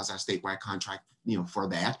utilize our statewide contract, for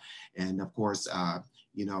that. And of course,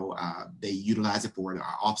 they utilize it for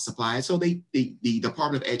our office supplies. So the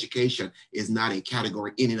Department of Education is not a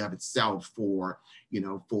category in and of itself for in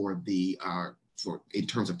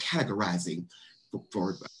terms of categorizing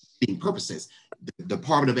for bidding purposes. The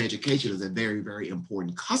Department of Education is a very, very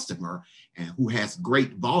important customer and who has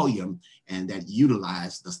great volume and that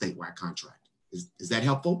utilize the statewide contract. Is that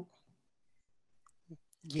helpful?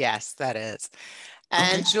 Yes, that is.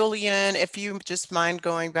 And okay. Julian, if you just mind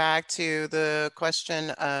going back to the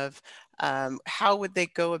question of how would they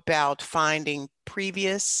go about finding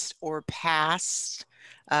previous or past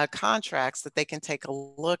contracts that they can take a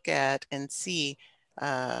look at and see,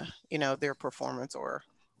 their performance or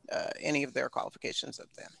any of their qualifications of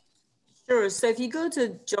them? Sure. So if you go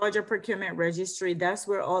to Georgia Procurement Registry, that's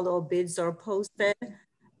where all our bids are posted.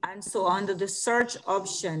 And so under the search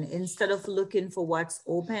option, instead of looking for what's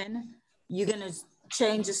open, you're going to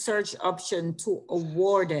change the search option to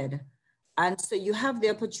awarded. And so you have the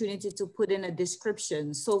opportunity to put in a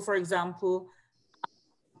description. So for example,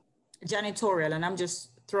 janitorial, and I'm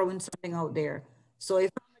just throwing something out there. So if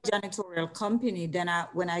I'm janitorial company, then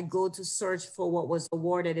when I go to search for what was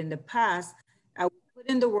awarded in the past, I would put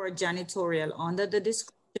in the word janitorial under the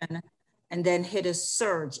description and then hit a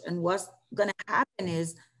search. And what's gonna happen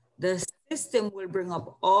is the system will bring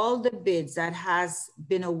up all the bids that has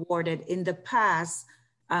been awarded in the past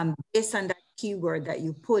based on that keyword that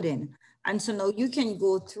you put in. And so now you can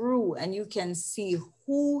go through and you can see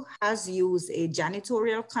who has used a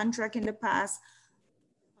janitorial contract in the past,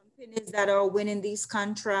 companies that are winning these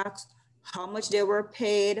contracts, how much they were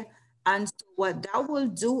paid. And so what that will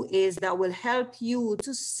do is that will help you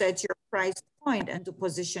to set your price point and to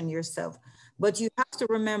position yourself. But you have to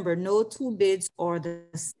remember, no two bids are the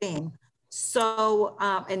same. So,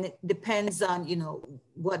 and it depends on, you know,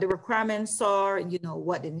 what the requirements are, you know,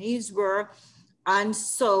 what the needs were. And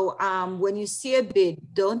so when you see a bid,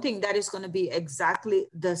 don't think that it's going to be exactly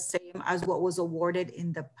the same as what was awarded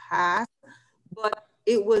in the past, but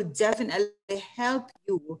it will definitely help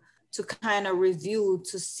you to kind of review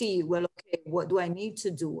to see, well, okay, what do I need to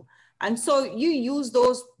do? And so you use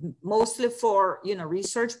those mostly for, you know,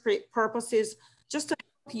 research purposes, just to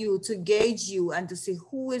help you to gauge you and to see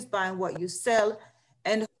who is buying what you sell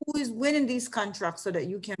and who is winning these contracts so that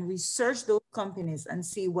you can research those companies and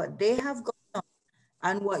see what they have going on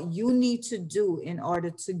and what you need to do in order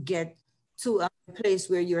to get to a place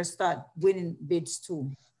where you're start winning bids too.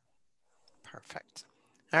 Perfect.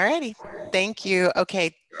 All righty. Thank you.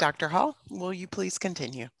 Okay, Dr. Hall, will you please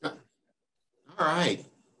continue? All right.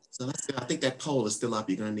 So let's see. I think that poll is still up.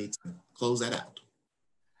 You're going to need to close that out.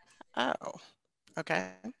 Oh,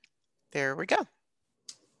 okay. There we go.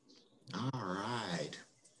 All right.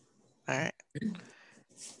 All right.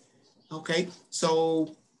 Okay. So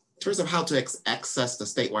in terms of how to access the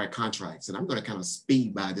statewide contracts, and I'm going to kind of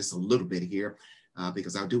speed by this a little bit here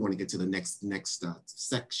because I do want to get to the next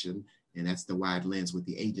section, and that's the wide lens with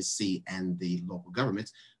the agency and the local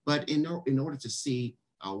governments. But in order to see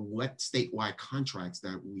what statewide contracts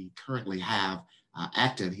that we currently have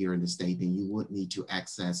active here in the state, then you would need to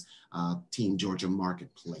access Team Georgia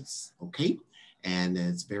Marketplace, okay? And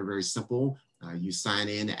it's very, very simple. You sign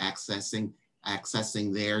in,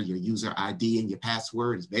 accessing there, your user ID and your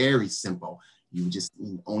password is very simple. You just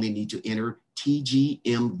only need to enter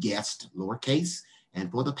TGM guest, lowercase,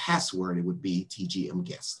 and for the password, it would be TGM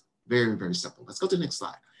guest. Very, very simple. Let's go to the next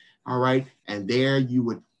slide. All right, and there you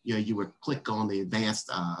would click on the advanced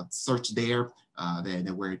search there,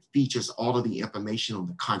 where it features all of the information on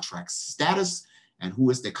the contract status and who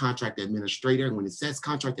is the contract administrator. And when it says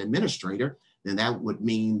contract administrator, then that would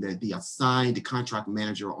mean that the assigned contract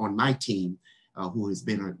manager on my team, who is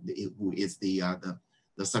the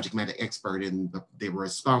subject matter expert and the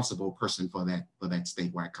responsible person for that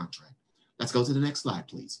statewide contract. Let's go to the next slide,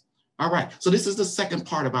 please. All right, so this is the second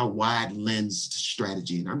part of our wide lens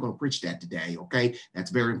strategy, and I'm going to preach that today, okay? That's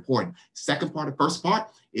very important. Second part, the first part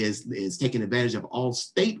is taking advantage of all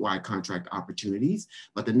statewide contract opportunities,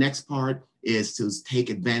 but the next part is to take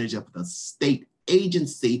advantage of the state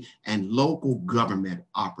agency and local government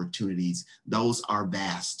opportunities. Those are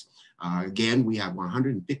vast. Again, we have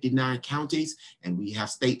 159 counties, and we have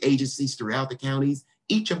state agencies throughout the counties.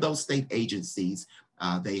 Each of those state agencies,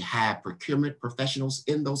 they have procurement professionals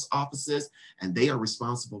in those offices, and they are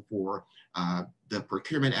responsible for the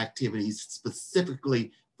procurement activities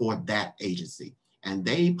specifically for that agency. And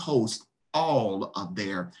they post all of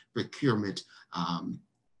their procurement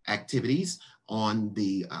activities on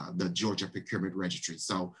the Georgia Procurement Registry.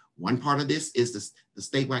 So one part of this is the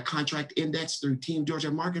statewide contract index through Team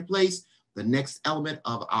Georgia Marketplace. The next element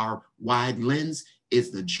of our wide lens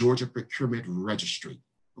is the Georgia Procurement Registry,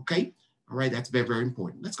 okay? All right, that's very, very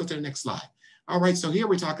important. Let's go to the next slide. All right, so here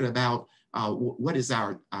we're talking about what is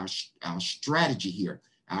our strategy here.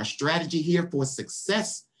 Our strategy here for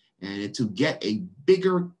success and to get a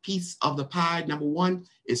bigger piece of the pie, number one,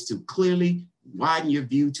 is to clearly widen your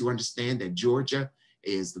view to understand that Georgia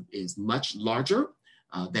is much larger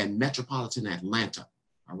than metropolitan Atlanta.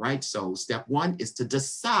 All right, so step one is to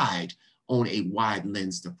decide on a wide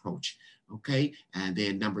lensed approach, okay? And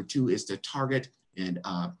then number two is to target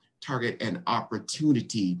an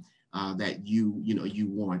opportunity that you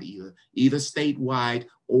want, either statewide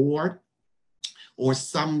or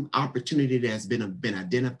some opportunity that has been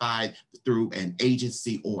identified through an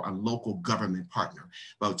agency or a local government partner.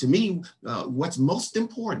 But to me, what's most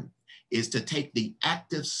important is to take the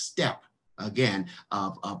active step, again,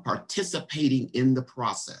 of participating in the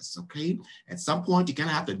process, okay? At some point, you're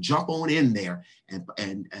gonna have to jump on in there and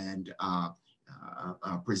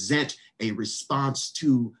present a response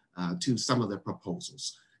to some of the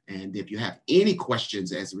proposals. And if you have any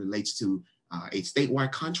questions as it relates to a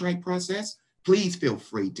statewide contract process, please feel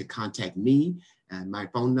free to contact me And my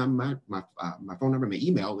phone number, my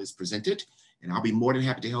email is presented, and I'll be more than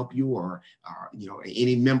happy to help you or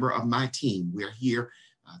any member of my team. We're here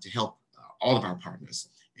to help all of our partners.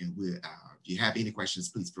 And if you have any questions,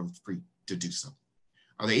 please feel free to do so.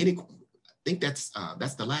 Are there any? I think that's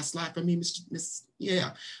the last slide for me, Miss.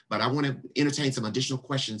 Yeah, but I want to entertain some additional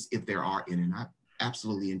questions if there are any. And I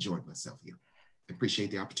absolutely enjoyed myself here. I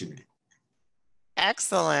appreciate the opportunity.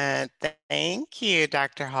 Excellent. Thank you,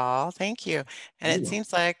 Dr. Hall. Thank you. And it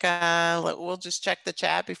seems like we'll just check the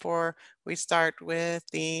chat before we start with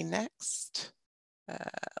the next. Let's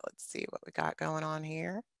see what we got going on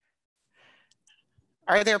here.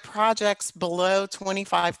 Are there projects below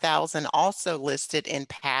 25,000 also listed in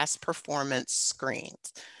past performance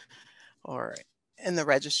screens or in the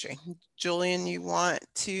registry? Julian, you want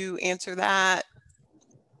to answer that?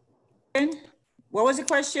 What was the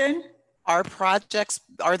question? Are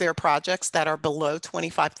there projects that are below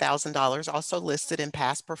 $25,000 also listed in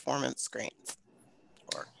past performance screens?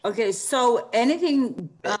 Okay, so anything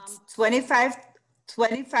below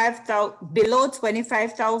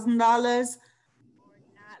 $25,000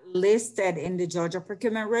 listed in the Georgia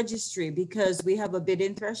Procurement Registry, because we have a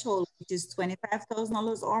bidding threshold, which is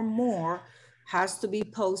 $25,000 or more, has to be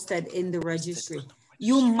posted in the registry.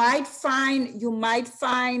 You might find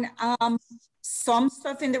some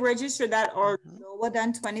stuff in the registry that are lower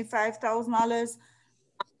than $25,000.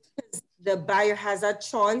 The buyer has a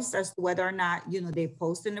choice as to whether or not they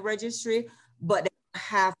post in the registry, but they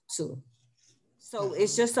have to. So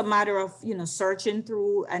it's just a matter of, searching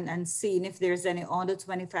through and seeing if there's any under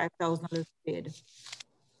 $25,000 bid.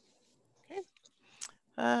 Okay.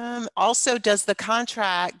 Also, does the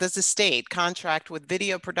state contract with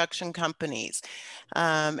video production companies?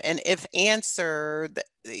 And if answered,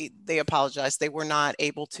 they apologize, they were not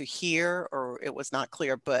able to hear or it was not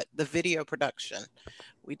clear, but the video production,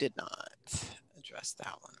 we did not address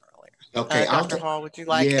that one earlier. Okay, Dr. Hall, would you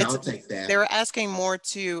like? Yeah, I'll take that. They're asking more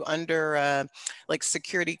to under like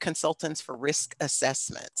security consultants for risk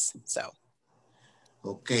assessments. So.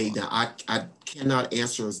 Okay, now I cannot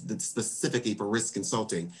answer specifically for risk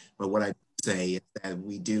consulting, but what I say is that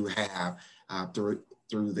we do have through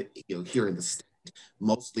the here in the state,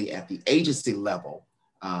 mostly at the agency level,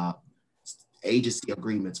 agency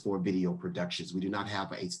agreements for video productions. We do not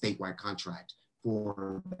have a statewide contract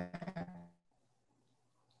for that.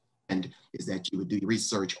 And is that you would do your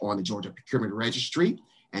research on the Georgia Procurement Registry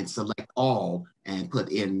and select all and put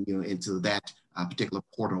in into that particular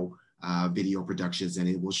portal video productions, and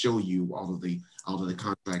it will show you all of the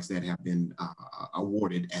contracts that have been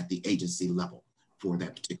awarded at the agency level for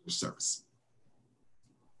that particular service.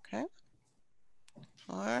 Okay.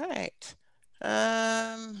 All right.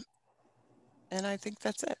 And I think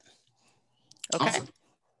that's it. Okay. Awesome.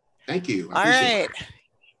 Thank you. All right.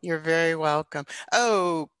 You're very welcome.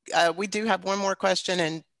 Oh, we do have one more question,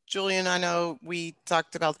 and Julian, I know we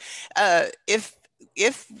talked about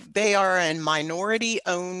if they are a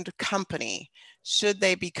minority-owned company, should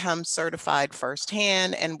they become certified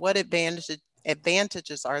firsthand, and what advantages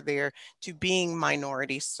are there to being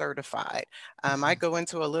minority certified? I go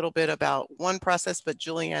into a little bit about one process, but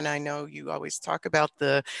Julian, I know you always talk about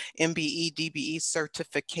the MBE, DBE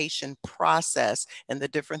certification process and the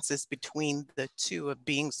differences between the two of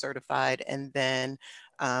being certified and then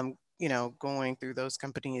going through those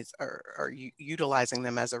companies or utilizing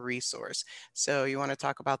them as a resource. So you want to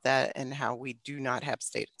talk about that and how we do not have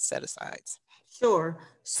state set-asides? Sure.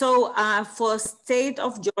 So for state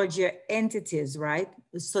of Georgia entities, right?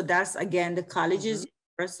 So that's again, the colleges,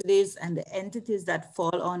 universities, and the entities that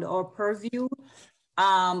fall under our purview.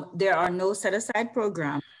 There are no set-aside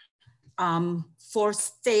programs for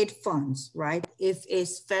state funds, right? If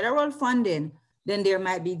it's federal funding, then there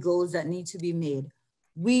might be goals that need to be made.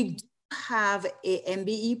 We do have a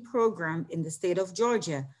MBE program in the state of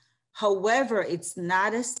Georgia. However, it's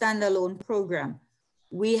not a standalone program.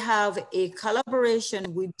 We have a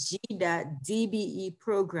collaboration with GDAT DBE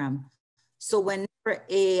program. So whenever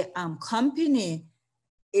a company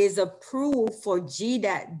is approved for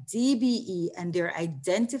GDAT DBE and they're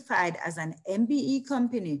identified as an MBE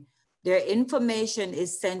company, their information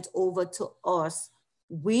is sent over to us.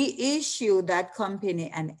 We issue that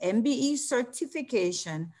company an MBE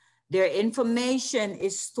certification. Their information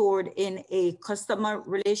is stored in a customer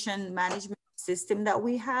relation management system that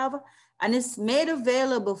we have, and it's made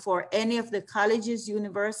available for any of the colleges,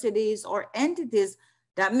 universities, or entities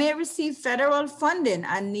that may receive federal funding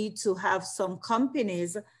and need to have some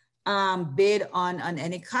companies bid on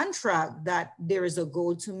any contract that there is a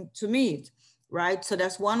goal to meet, right? So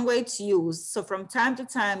that's one way to use. So from time to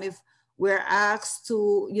time, if we're asked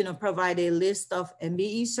to, provide a list of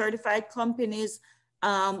MBE certified companies.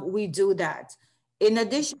 We do that. In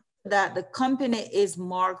addition to that, the company is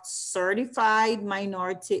marked certified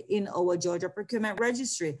minority in our Georgia Procurement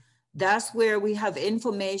Registry. That's where we have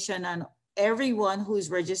information on everyone who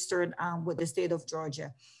is registered with the state of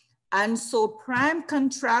Georgia. And so prime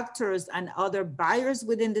contractors and other buyers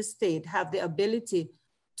within the state have the ability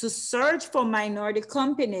to search for minority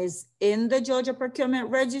companies in the Georgia Procurement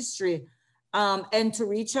Registry and to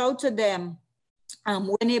reach out to them.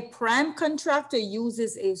 When a prime contractor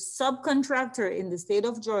uses a subcontractor in the state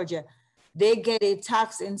of Georgia, they get a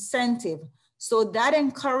tax incentive. So that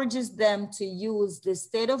encourages them to use the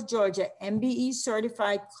state of Georgia MBE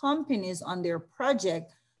certified companies on their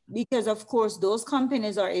project, because of course those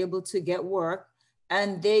companies are able to get work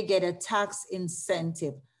and they get a tax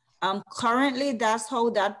incentive. Currently, that's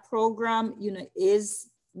how that program,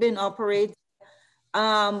 is been operated.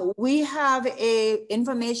 We have a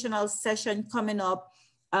informational session coming up.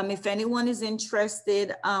 If anyone is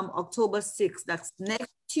interested, October 6th, that's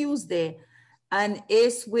next Tuesday, and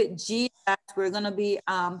it's with GDOT. We're gonna be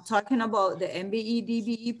talking about the MBE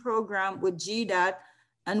DBE program with GDOT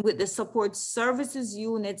and with the support services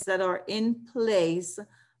units that are in place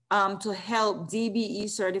to help DBE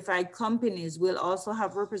certified companies. We'll also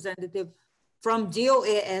have representative from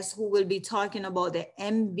DOAS who will be talking about the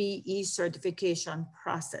MBE certification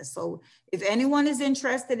process. So if anyone is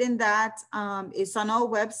interested in that, it's on our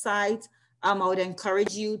website. I would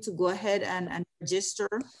encourage you to go ahead and register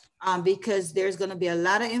because there's gonna be a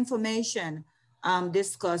lot of information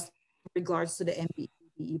discussed in regards to the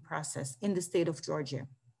MBE process in the state of Georgia.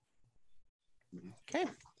 Okay.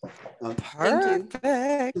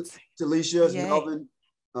 Thank you. Talisha, Yay. Melvin,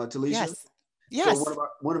 Talisha. Yes. Yes. So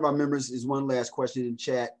one of our members is one last question in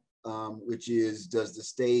chat, which is, does the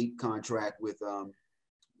state contract with,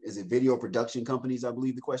 is it video production companies? I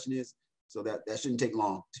believe the question is. So that shouldn't take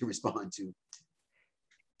long to respond to.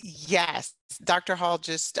 Yes. Dr. Hall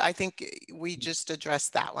I think we just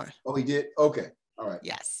addressed that one. Oh, he did? Okay. All right.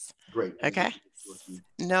 Yes. Great. Okay.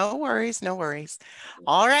 No worries, no worries.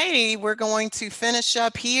 All righty, we're going to finish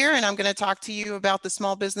up here and I'm going to talk to you about the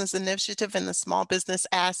Small Business Initiative and the small business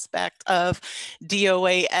aspect of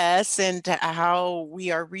DOAS and how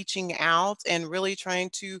we are reaching out and really trying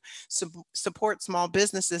to support small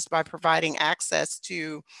businesses by providing access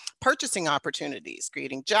to purchasing opportunities,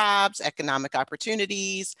 creating jobs, economic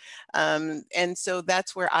opportunities. And so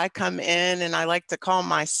that's where I come in, and I like to call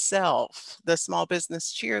myself the small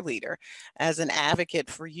business cheerleader as an advocate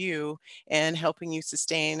for you and helping you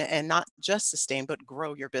sustain, and not just sustain, but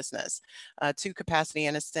grow your business to capacity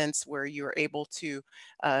in a sense where you're able to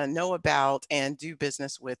know about and do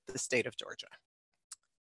business with the state of Georgia.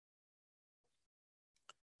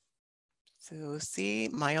 So see,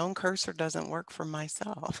 my own cursor doesn't work for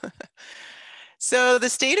myself. So the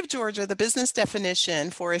state of Georgia, the business definition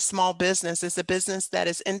for a small business is a business that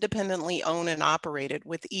is independently owned and operated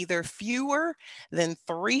with either fewer than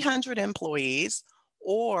 300 employees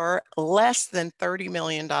or less than $30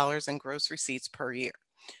 million in gross receipts per year.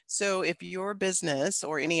 So if your business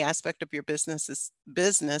or any aspect of your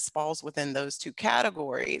business falls within those two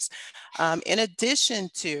categories, in addition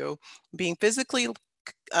to being physically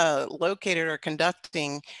located or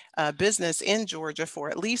conducting business in Georgia for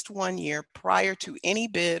at least 1 year prior to any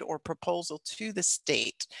bid or proposal to the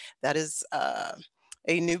state. That is a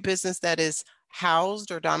new business that is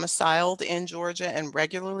housed or domiciled in Georgia and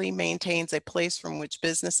regularly maintains a place from which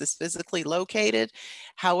business is physically located.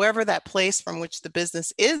 However, that place from which the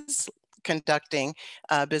business is conducting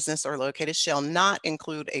business or located shall not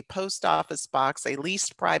include a post office box, a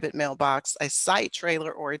leased private mailbox, a site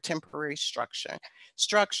trailer, or a temporary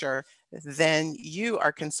structure, then you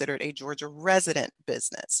are considered a Georgia resident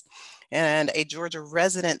business. And a Georgia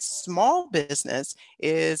resident small business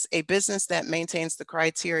is a business that maintains the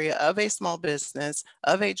criteria of a small business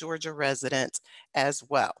of a Georgia resident as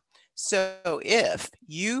well. So if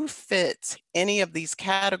you fit any of these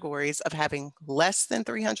categories of having less than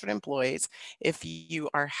 300 employees, if you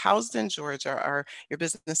are housed in Georgia or your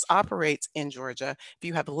business operates in Georgia, if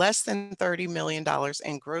you have less than $30 million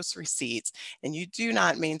in gross receipts, and you do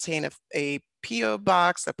not maintain a PO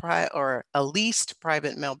box, or a leased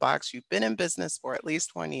private mailbox, you've been in business for at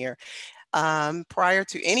least 1 year, prior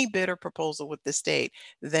to any bid or proposal with the state,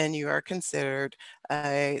 then you are considered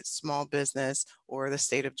a small business, or the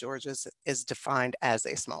state of Georgia is defined as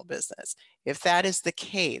a small business. If that is the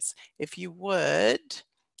case, if you would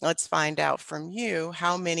Let's find out from you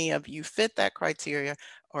how many of you fit that criteria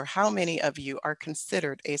or how many of you are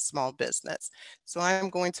considered a small business. So I'm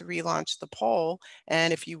going to relaunch the poll,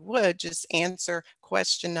 and if you would just answer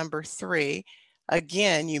question number 3.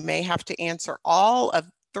 Again, you may have to answer all of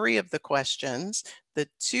 3 of the questions. The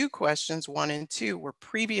 2 questions, 1 and 2, were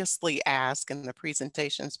previously asked in the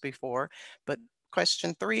presentations before, but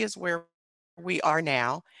question 3 is where we are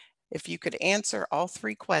now. If you could answer all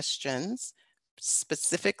 3 questions,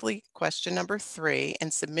 specifically question number 3,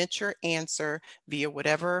 and submit your answer via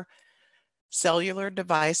whatever cellular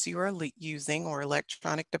device you are using or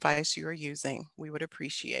electronic device you are using, we would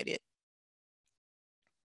appreciate it.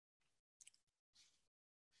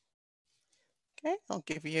 Okay, I'll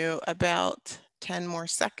give you about 10 more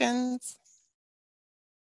seconds.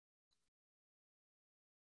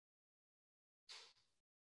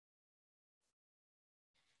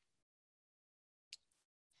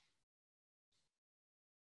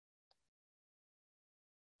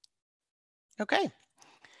 Okay,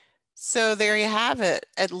 so there you have it.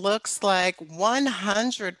 It looks like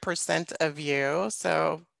 100% of you,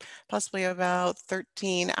 so possibly about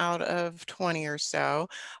 13 out of 20 or so,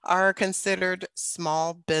 are considered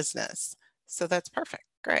small business. So that's perfect,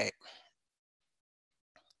 great.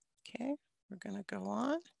 Okay, we're gonna go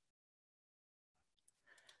on.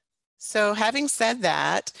 So having said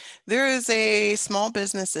that, there is a small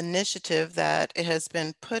business initiative that has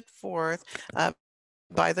been put forth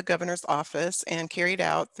by the governor's office and carried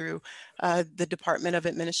out through the Department of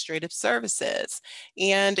Administrative Services.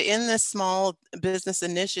 And in this small business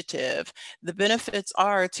initiative, the benefits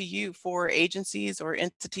are to you for agencies or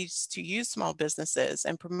entities to use small businesses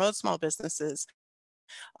and promote small businesses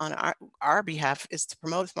on our behalf is to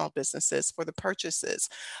promote small businesses for the purchases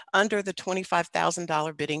under the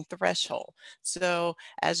 $25,000 bidding threshold. So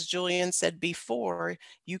as Julian said before,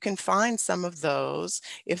 you can find some of those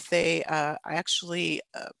if they actually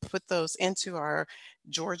put those into our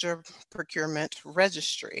Georgia procurement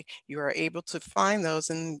registry. You are able to find those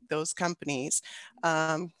in those companies.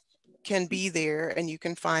 Can be there and you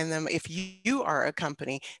can find them if you are a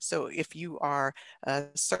company. So if you are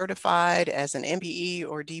certified as an MBE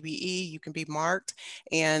or DBE, you can be marked.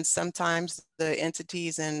 And sometimes the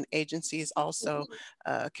entities and agencies also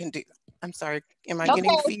can do, I'm sorry, am I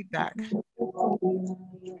getting feedback?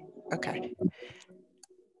 Okay.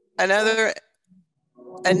 Another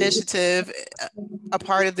initiative, a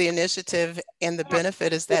part of the initiative and the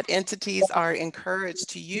benefit is that entities are encouraged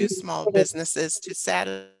to use small businesses to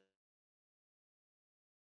satisfy.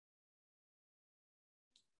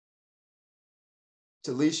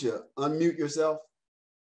 Talisha, unmute yourself.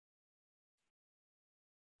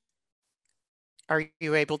 Are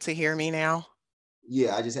you able to hear me now?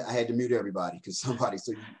 Yeah, I had to mute everybody because somebody,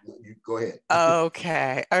 so you go ahead.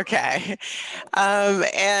 Okay, okay.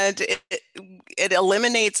 And it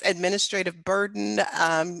eliminates administrative burden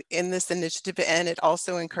in this initiative, and it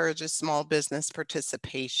also encourages small business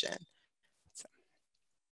participation.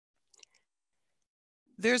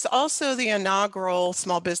 There's also the inaugural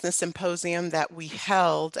Small Business Symposium that we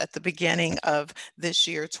held at the beginning of this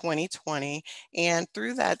year, 2020. And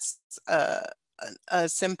through that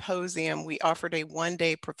symposium, we offered a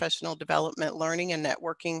one-day professional development, learning, and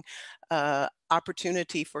networking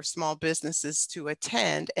opportunity for small businesses to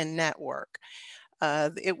attend and network.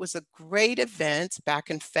 It was a great event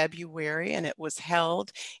back in February, and it was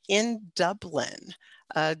held in Dublin,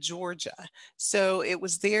 Georgia. So it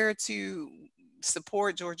was there to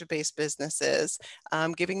support Georgia-based businesses,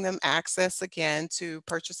 giving them access again to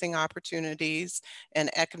purchasing opportunities and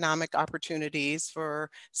economic opportunities for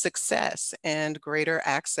success and greater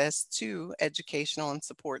access to educational and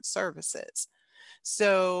support services.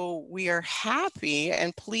 So we are happy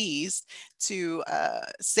and pleased to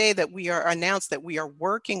announce that we are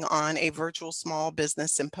working on a virtual small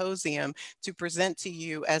business symposium to present to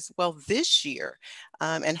you as well this year.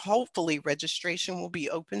 And hopefully registration will be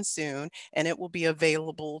open soon and it will be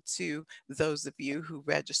available to those of you who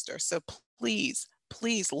register. So please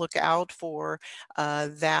look out for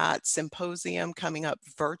that symposium coming up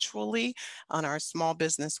virtually on our small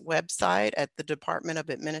business website at the Department of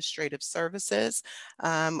Administrative Services.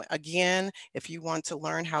 Again, if you want to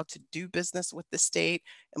learn how to do business with the state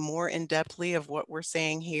more in-depthly of what we're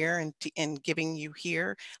saying here and giving you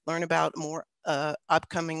here, learn about more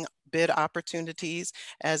upcoming bid opportunities,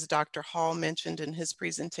 as Dr. Hall mentioned in his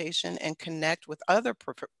presentation, and connect with other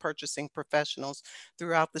purchasing professionals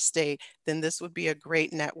throughout the state, then this would be a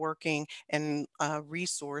great networking and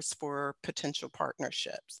resource for potential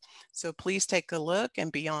partnerships. So please take a look and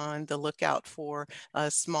be on the lookout for a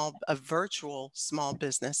virtual small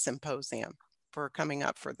business symposium coming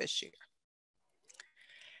up for this year.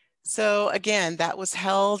 So again, that was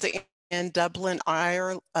held in Dublin,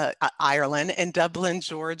 Ireland, in Dublin,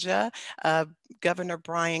 Georgia. Governor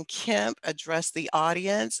Brian Kemp addressed the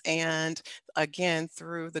audience, and again,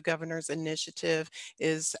 through the governor's initiative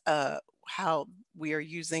is how we are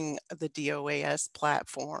using the DOAS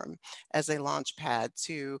platform as a launch pad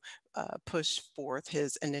to push forth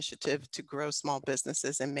his initiative to grow small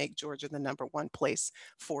businesses and make Georgia the #1 place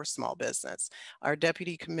for small business. Our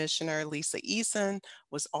Deputy Commissioner, Lisa Eason,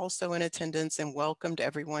 was also in attendance and welcomed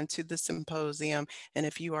everyone to the symposium. And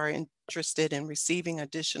if you are interested in receiving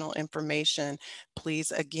additional information,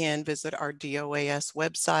 please again visit our DOAS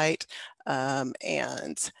website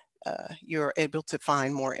and you're able to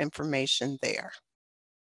find more information there.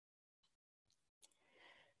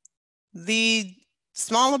 The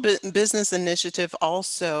Small Business Initiative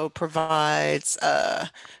also provides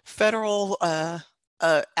federal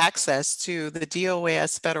access to the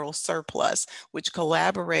DOAS federal surplus, which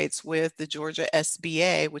collaborates with the Georgia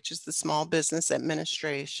SBA, which is the Small Business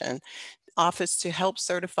Administration Office, to help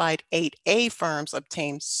certified 8A firms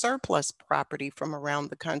obtain surplus property from around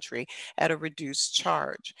the country at a reduced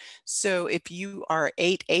charge. So if you are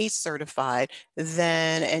 8A certified,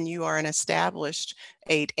 then, and you are an established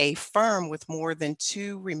 8A firm with more than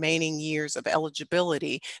 2 remaining years of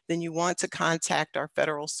eligibility, then you want to contact our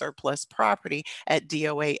federal surplus property at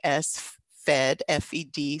DOAS Fed,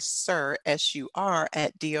 F-E-D, SUR, S-U-R,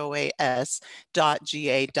 at doas.ga.gov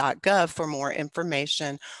for more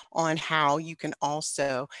information on how you can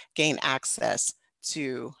also gain access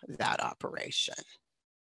to that operation.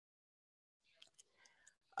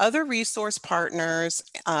 Other resources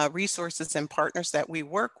and partners that we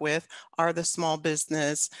work with are the Small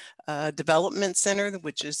Business Development Center,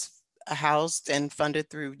 which is housed and funded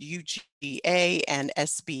through UGA and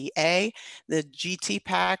SBA, the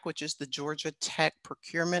GTPAC, which is the Georgia Tech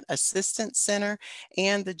Procurement Assistance Center,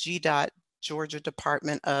 and the GDOT, Georgia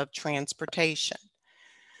Department of Transportation.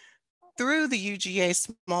 Through the UGA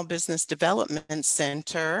Small Business Development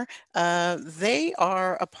Center, they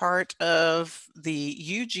are a part of the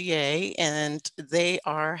UGA, and they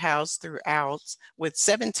are housed throughout with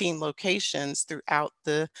 17 locations throughout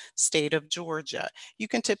the state of Georgia. You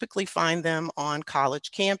can typically find them on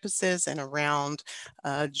college campuses and around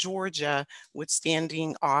Georgia with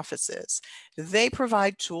standing offices. They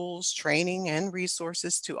provide tools, training, and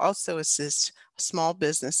resources to also assist small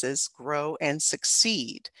businesses grow and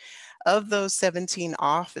succeed. Of those 17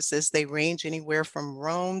 offices, they range anywhere from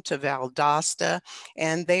Rome to Valdosta,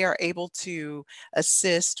 and they are able to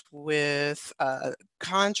assist with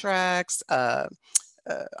contracts,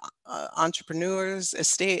 entrepreneurs,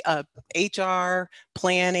 estate, HR,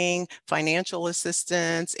 planning, financial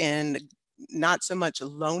assistance, and not so much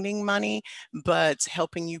loaning money, but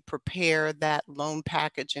helping you prepare that loan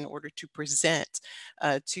package in order to present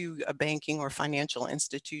to a banking or financial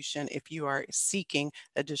institution if you are seeking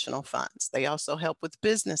additional funds. They also help with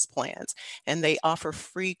business plans, and they offer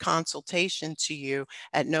free consultation to you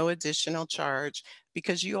at no additional charge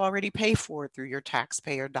because you already pay for it through your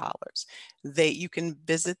taxpayer dollars. You can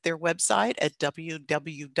visit their website at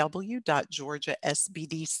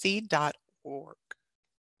www.georgiasbdc.org.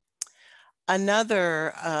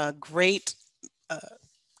 Another great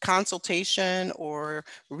consultation or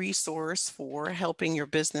resource for helping your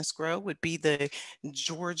business grow would be the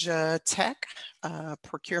Georgia Tech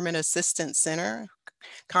Procurement Assistance Center,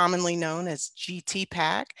 commonly known as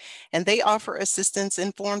GTPAC, and they offer assistance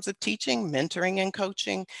in forms of teaching, mentoring, and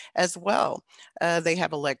coaching as well. They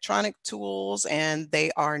have electronic tools, and they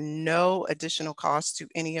are no additional cost to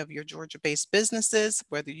any of your Georgia-based businesses,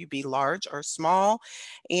 whether you be large or small.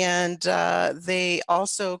 And they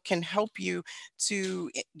also can help you to,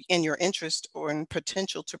 in your interest or in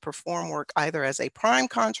potential to perform work either as a prime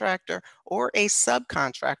contractor or a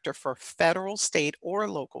subcontractor for federal, state, or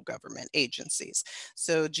local government agencies.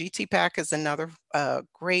 So GTPAC is another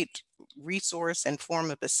great resource and form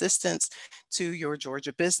of assistance to your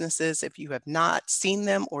Georgia businesses. If you have not seen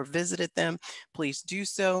them or visited them, please do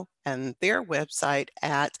so, and their website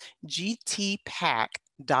at gtpac.org.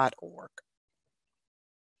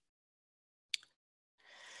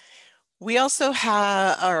 We also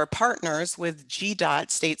are partners with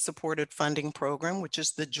GDOT State Supported Funding Program, which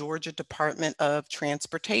is the Georgia Department of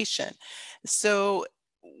Transportation. So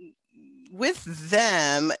with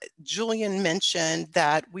them, Julian mentioned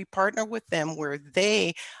that we partner with them where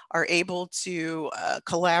they are able to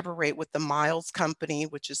collaborate with the Miles Company,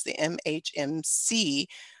 which is the MHMC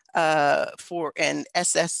for an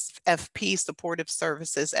SSFP supportive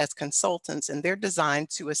services as consultants, and they're designed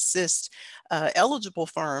to assist eligible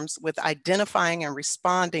firms with identifying and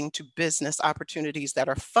responding to business opportunities that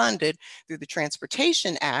are funded through the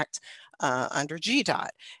Transportation Act under GDOT.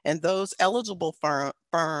 And those eligible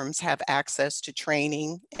firms have access to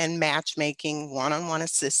training and matchmaking, one-on-one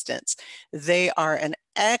assistance. They are an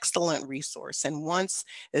excellent resource. And once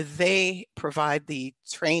they provide the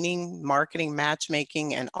training, marketing,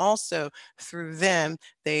 matchmaking, and also through them,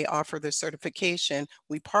 they offer the certification.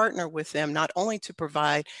 We partner with them not only to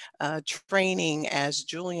provide training, as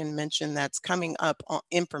Julian mentioned, that's coming up on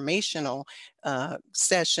informational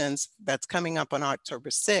sessions that's coming up on October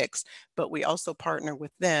 6th, but we also partner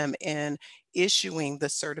with them in issuing the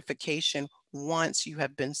certification once you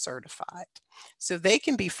have been certified. So they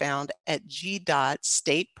can be found at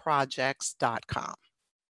g.stateprojects.com.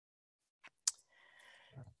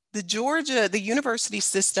 The University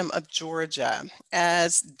System of Georgia,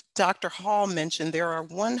 as Dr. Hall mentioned, there are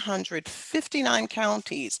 159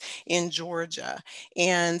 counties in Georgia,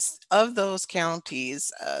 and of those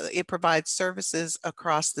counties, it provides services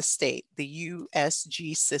across the state, the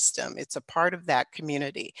USG system. It's a part of that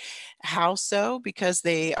community. How so? Because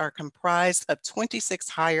they are comprised of 26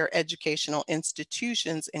 higher educational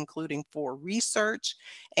institutions, including 4 research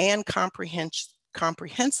and comprehensive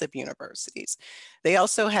universities. They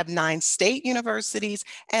also have 9 state universities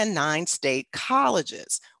and 9 state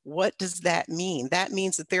colleges. What does that mean? That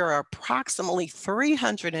means that there are approximately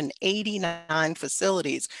 389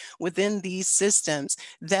 facilities within these systems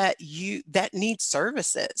that need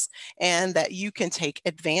services and that you can take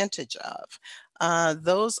advantage of.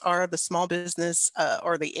 Those are the small business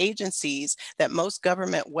or the agencies that most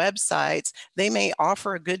government websites, they may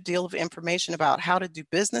offer a good deal of information about how to do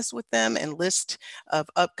business with them and list of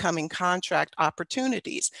upcoming contract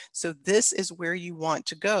opportunities. So this is where you want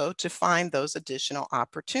to go to find those additional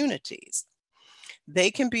opportunities.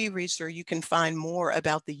 They can be reached, or you can find more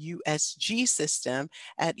about the USG system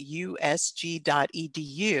at usg.edu.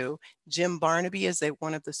 Jim Barnaby is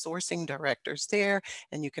one of the sourcing directors there,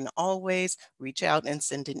 and you can always reach out and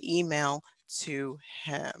send an email to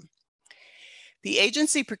him. The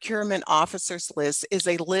Agency Procurement Officers List is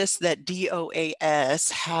a list that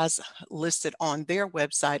DOAS has listed on their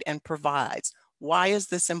website and provides. Why is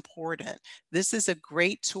this important? This is a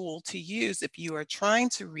great tool to use if you are trying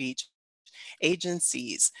to reach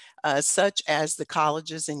agencies such as the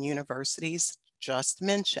colleges and universities just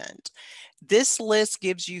mentioned. This list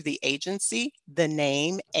gives you the agency, the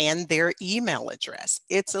name, and their email address.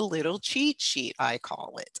 It's a little cheat sheet, I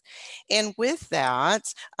call it. And with that,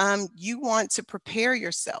 you want to prepare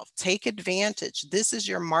yourself, take advantage. This is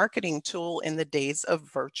your marketing tool in the days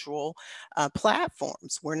of virtual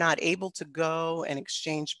platforms. We're not able to go and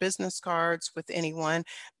exchange business cards with anyone,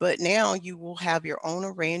 but now you will have your own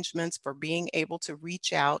arrangements for being able to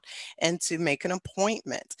reach out and to make an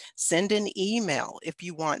appointment. Send an email if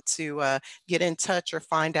you want to get in touch or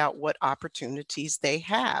find out what opportunities they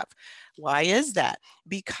have. Why is that?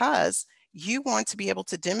 Because you want to be able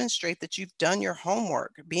to demonstrate that you've done your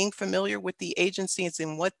homework, being familiar with the agencies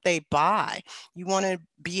and what they buy. You want to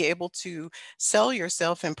be able to sell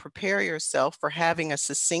yourself and prepare yourself for having a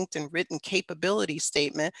succinct and written capability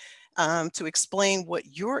statement to explain what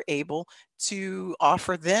you're able to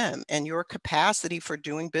offer them and your capacity for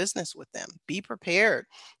doing business with them. Be prepared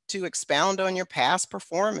to expound on your past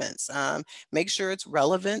performance. Make sure it's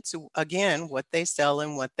relevant to, again, what they sell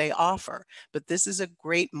and what they offer. But this is a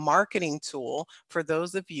great marketing tool for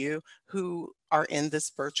those of you who are in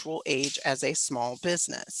this virtual age as a small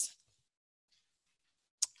business.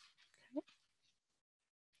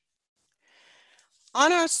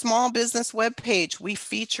 On our small business webpage, we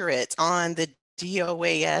feature it on the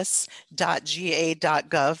doas.ga.gov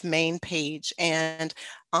main page, and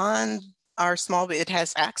on our it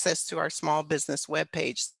has access to our small business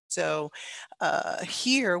webpage. So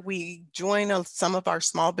here we join some of our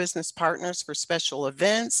small business partners for special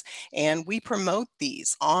events, and we promote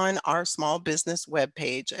these on our small business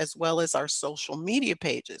webpage as well as our social media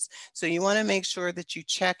pages. So you want to make sure that you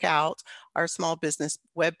check out our small business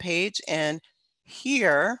webpage, and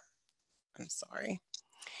here, I'm sorry,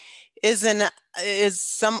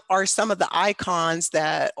 are some of the icons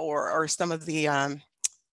that, or some of the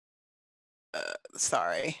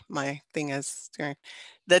sorry, my thing is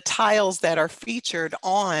the tiles that are featured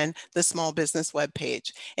on the small business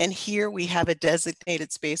webpage. And here we have a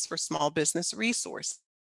designated space for small business resources.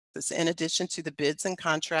 in addition to the bids and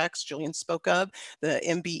contracts Julian spoke of, the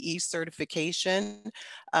MBE certification,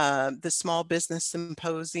 the Small Business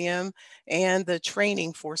Symposium, and the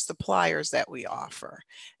training for suppliers that we offer.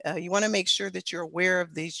 You want to make sure that you're aware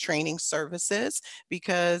of these training services,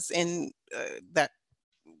 because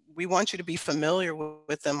we want you to be familiar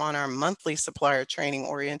with them on our monthly supplier training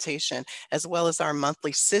orientation, as well as our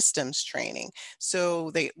monthly systems training.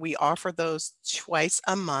 So we offer those twice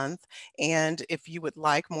a month. And if you would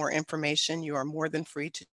like more information, you are more than free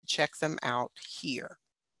to check them out here.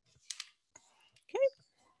 Okay.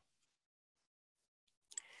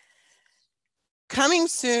 Coming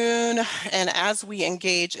soon, and as we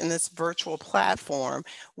engage in this virtual platform,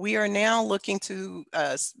 we are now looking to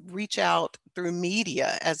reach out through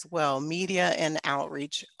media as well, media and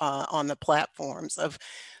outreach on the platforms of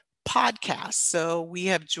podcasts. So we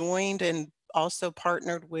have joined and also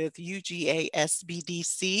partnered with UGA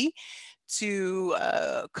SBDC to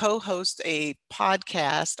co-host a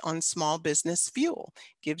podcast on small business fuel.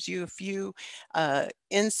 Gives you a few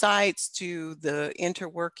insights to the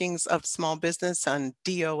interworkings of small business on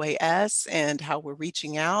DOAS and how we're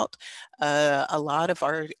reaching out. A lot of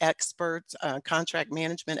our experts, contract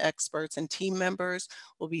management experts and team members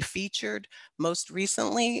will be featured. Most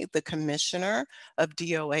recently, the commissioner of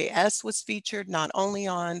DOAS was featured not only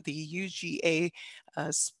on the UGA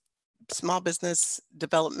Small Business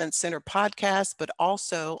Development Center podcast, but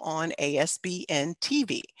also on ASBN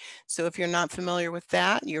TV. So if you're not familiar with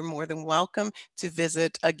that, you're more than welcome to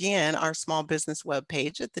visit, again, our small business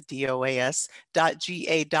webpage at the doas.ga.gov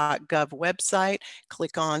website.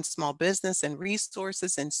 Click on small business and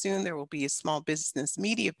resources, and soon there will be a small business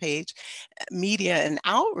media page, media and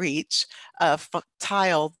outreach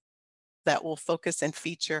tile that will focus and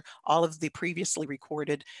feature all of the previously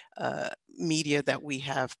recorded media that we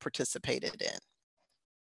have participated in.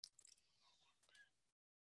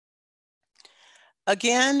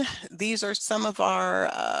 Again, these are some of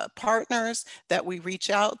our partners that we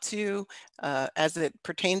reach out to as it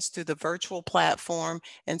pertains to the virtual platform.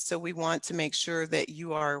 And so we want to make sure that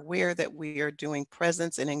you are aware that we are doing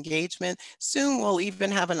presence and engagement. Soon we'll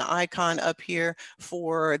even have an icon up here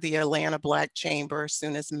for the Atlanta Black Chamber as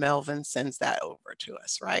soon as Melvin sends that over to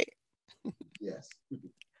us, right? Yes.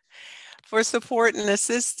 For support and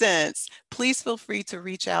assistance, please feel free to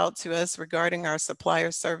reach out to us regarding our supplier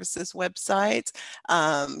services website.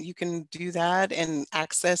 You can do that and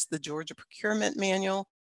access the Georgia Procurement Manual,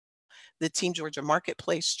 the Team Georgia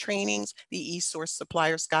Marketplace trainings, the eSource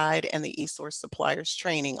Suppliers Guide, and the eSource Suppliers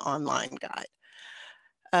Training online guide.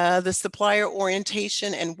 The supplier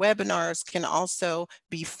orientation and webinars can also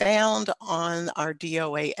be found on our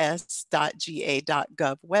doas.ga.gov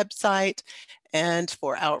website. And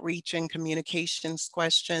for outreach and communications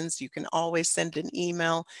questions, you can always send an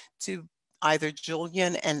email to either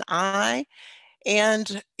Julian and I.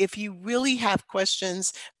 And if you really have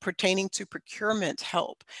questions pertaining to procurement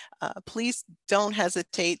help, please don't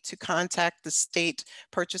hesitate to contact the State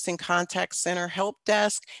Purchasing Contact Center Help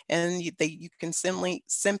Desk, and you can simply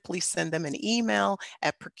send them an email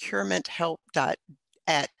at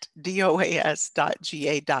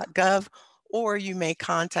procurement@doas.ga.gov, or you may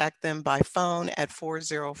contact them by phone at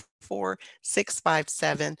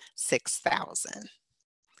 404-657-6000.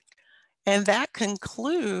 And that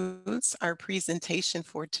concludes our presentation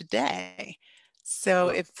for today. So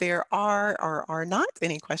if there are or are not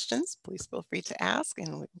any questions, please feel free to ask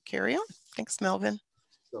and we'll carry on. Thanks, Melvin.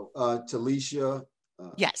 So Talisha,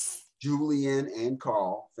 yes, Julian and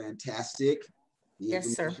Carl, fantastic. Yes,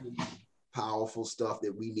 sir. Powerful stuff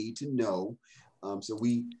that we need to know. So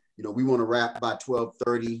we want to wrap by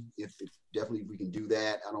 12:30. If definitely we can do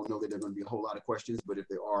that. I don't know that there are going to be a whole lot of questions, but if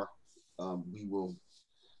there are, we will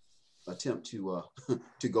attempt to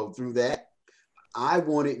go through that. I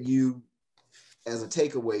wanted you, as a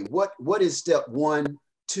takeaway, what is step 1,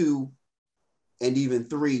 2, and even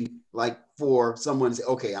 3, like for someone to say,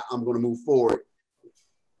 okay, I'm going to move forward.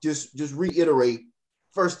 Just reiterate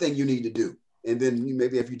first thing you need to do, and then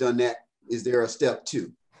maybe if you've done that, is there a step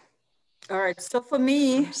 2? All right. So for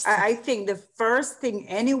me, I think the first thing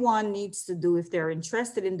anyone needs to do if they're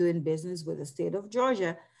interested in doing business with the state of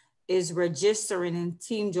Georgia is registering in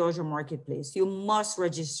Team Georgia Marketplace. You must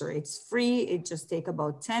register. It's free. It just takes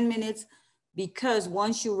about 10 minutes, because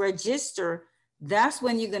once you register, that's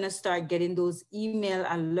when you're going to start getting those email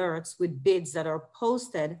alerts with bids that are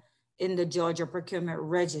posted in the Georgia Procurement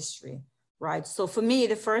Registry, right? So for me,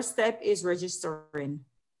 the first step is registering.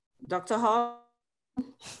 Dr. Hall?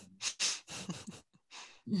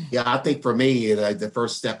 Yeah, I think for me, the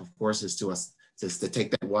first step, of course, is to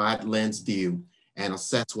take that wide lens view and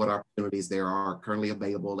assess what opportunities there are currently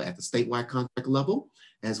available at the statewide contract level,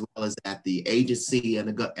 as well as at the agency and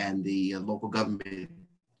the local government,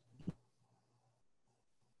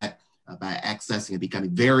 by accessing and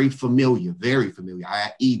becoming very familiar,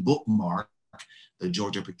 i.e. bookmark the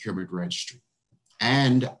Georgia Procurement Registry.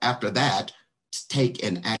 And after that, take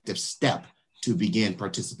an active step to begin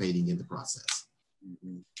participating in the process.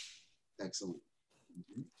 Mm-hmm. Excellent.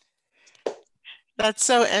 Mm-hmm. That's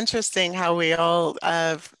so interesting how we all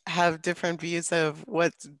have different views of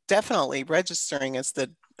what's definitely registering is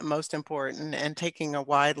the most important, and taking a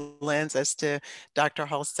wide lens, as to Dr.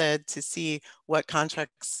 Hall said, to see what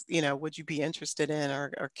contracts, would you be interested in,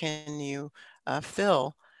 or can you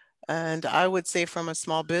fill. And I would say from a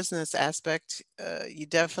small business aspect, you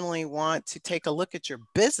definitely want to take a look at your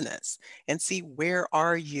business and see where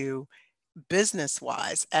are you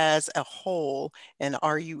business-wise as a whole, and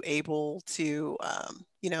are you able to,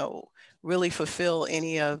 really fulfill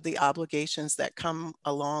any of the obligations that come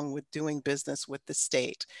along with doing business with the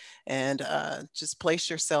state. And just place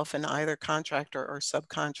yourself in either contractor or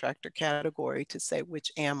subcontractor category to say,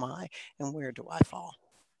 which am I and where do I fall?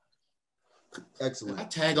 Excellent. I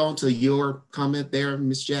tag on to your comment there,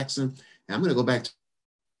 Ms. Jackson. And I'm going to go back to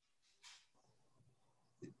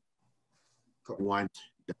one,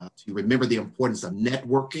 to remember the importance of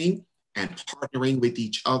networking and partnering with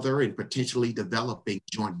each other and potentially developing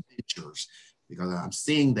joint ventures, because I'm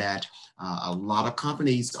seeing that a lot of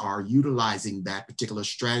companies are utilizing that particular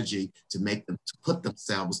strategy to put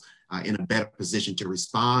themselves in a better position to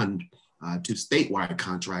respond to statewide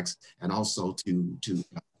contracts, and also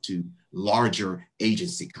to larger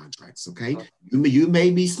agency contracts. Okay, you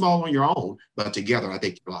may be small on your own, but together I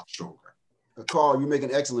think you're a lot stronger. Carl, you make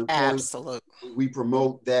an excellent point. Absolutely. We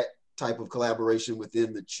promote that type of collaboration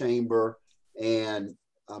within the chamber, and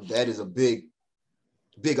that is a big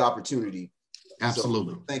opportunity.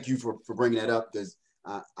 Absolutely. So thank you for bringing that up, because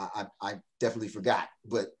I definitely forgot,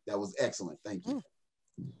 but that was excellent. Thank you.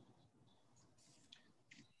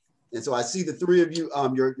 And so I see the three of you,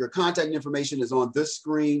 your contact information is on this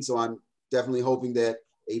screen. So I'm definitely hoping that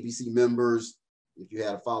ABC members, if you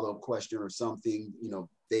had a follow-up question or something,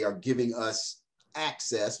 they are giving us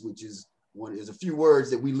access, which is there's a few words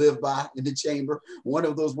that we live by in the chamber. One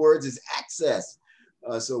of those words is access.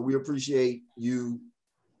 So we appreciate you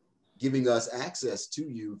giving us access to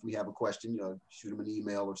you. If we have a question, shoot them an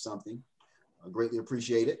email or something. I greatly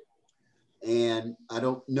appreciate it. And I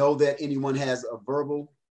don't know that anyone has a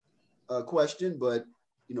verbal question, but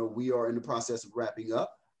we are in the process of wrapping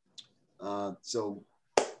up. So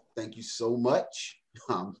thank you so much.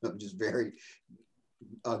 I'm just very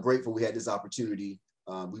grateful we had this opportunity.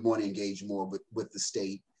 We want to engage more with the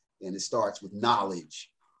state, and it starts with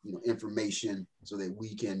knowledge, information, so that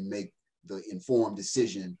we can make the informed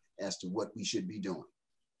decision as to what we should be doing.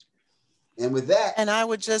 And with that, and I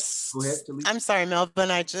would just, go ahead, Talisa. I'm sorry, Melvin,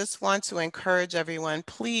 I just want to encourage everyone,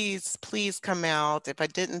 please come out. If I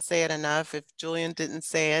didn't say it enough, if Julian didn't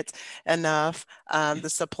say it enough, the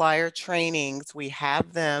supplier trainings, we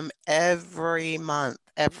have them every month.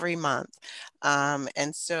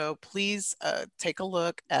 And so please take a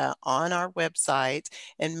look on our website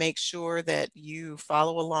and make sure that you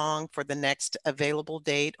follow along for the next available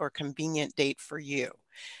date or convenient date for you.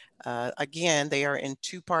 Again, they are in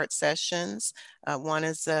two-part sessions. One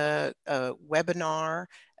is a webinar,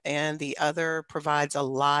 and the other provides a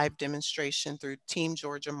live demonstration through Team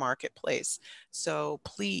Georgia Marketplace. So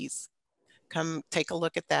please come take a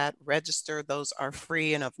look at that, register. Those are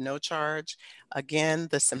free and of no charge. Again,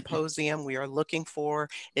 the symposium, we are looking for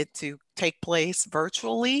it to take place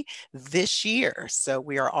virtually this year. So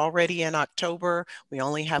we are already in October. We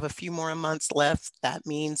only have a few more months left. That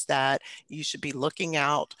means that you should be looking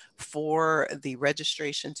out for the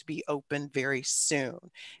registration to be open very soon.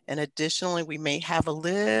 And additionally, we may have a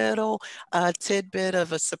little tidbit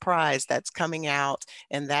of a surprise that's coming out,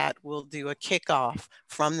 and that will do a kickoff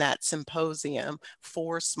from that symposium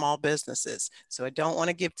for small businesses. So I don't want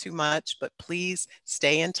to give too much, but please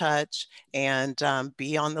stay in touch and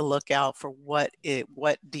be on the lookout for what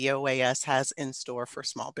DOAS has in store for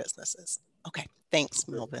small businesses. Okay, thanks,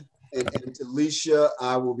 Melvin. And Talisa,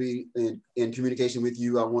 I will be in communication with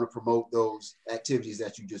you. I want to promote those activities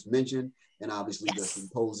that you just mentioned, and obviously the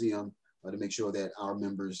symposium, to make sure that our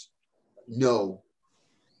members know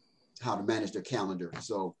how to manage their calendar.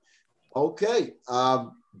 So, okay,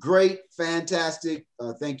 great, fantastic.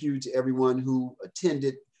 Thank you to everyone who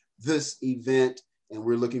attended this event, and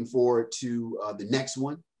we're looking forward to the next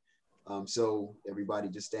one. So everybody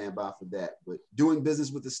just stand by for that. But doing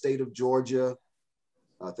business with the state of Georgia,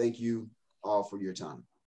 thank you all for your time.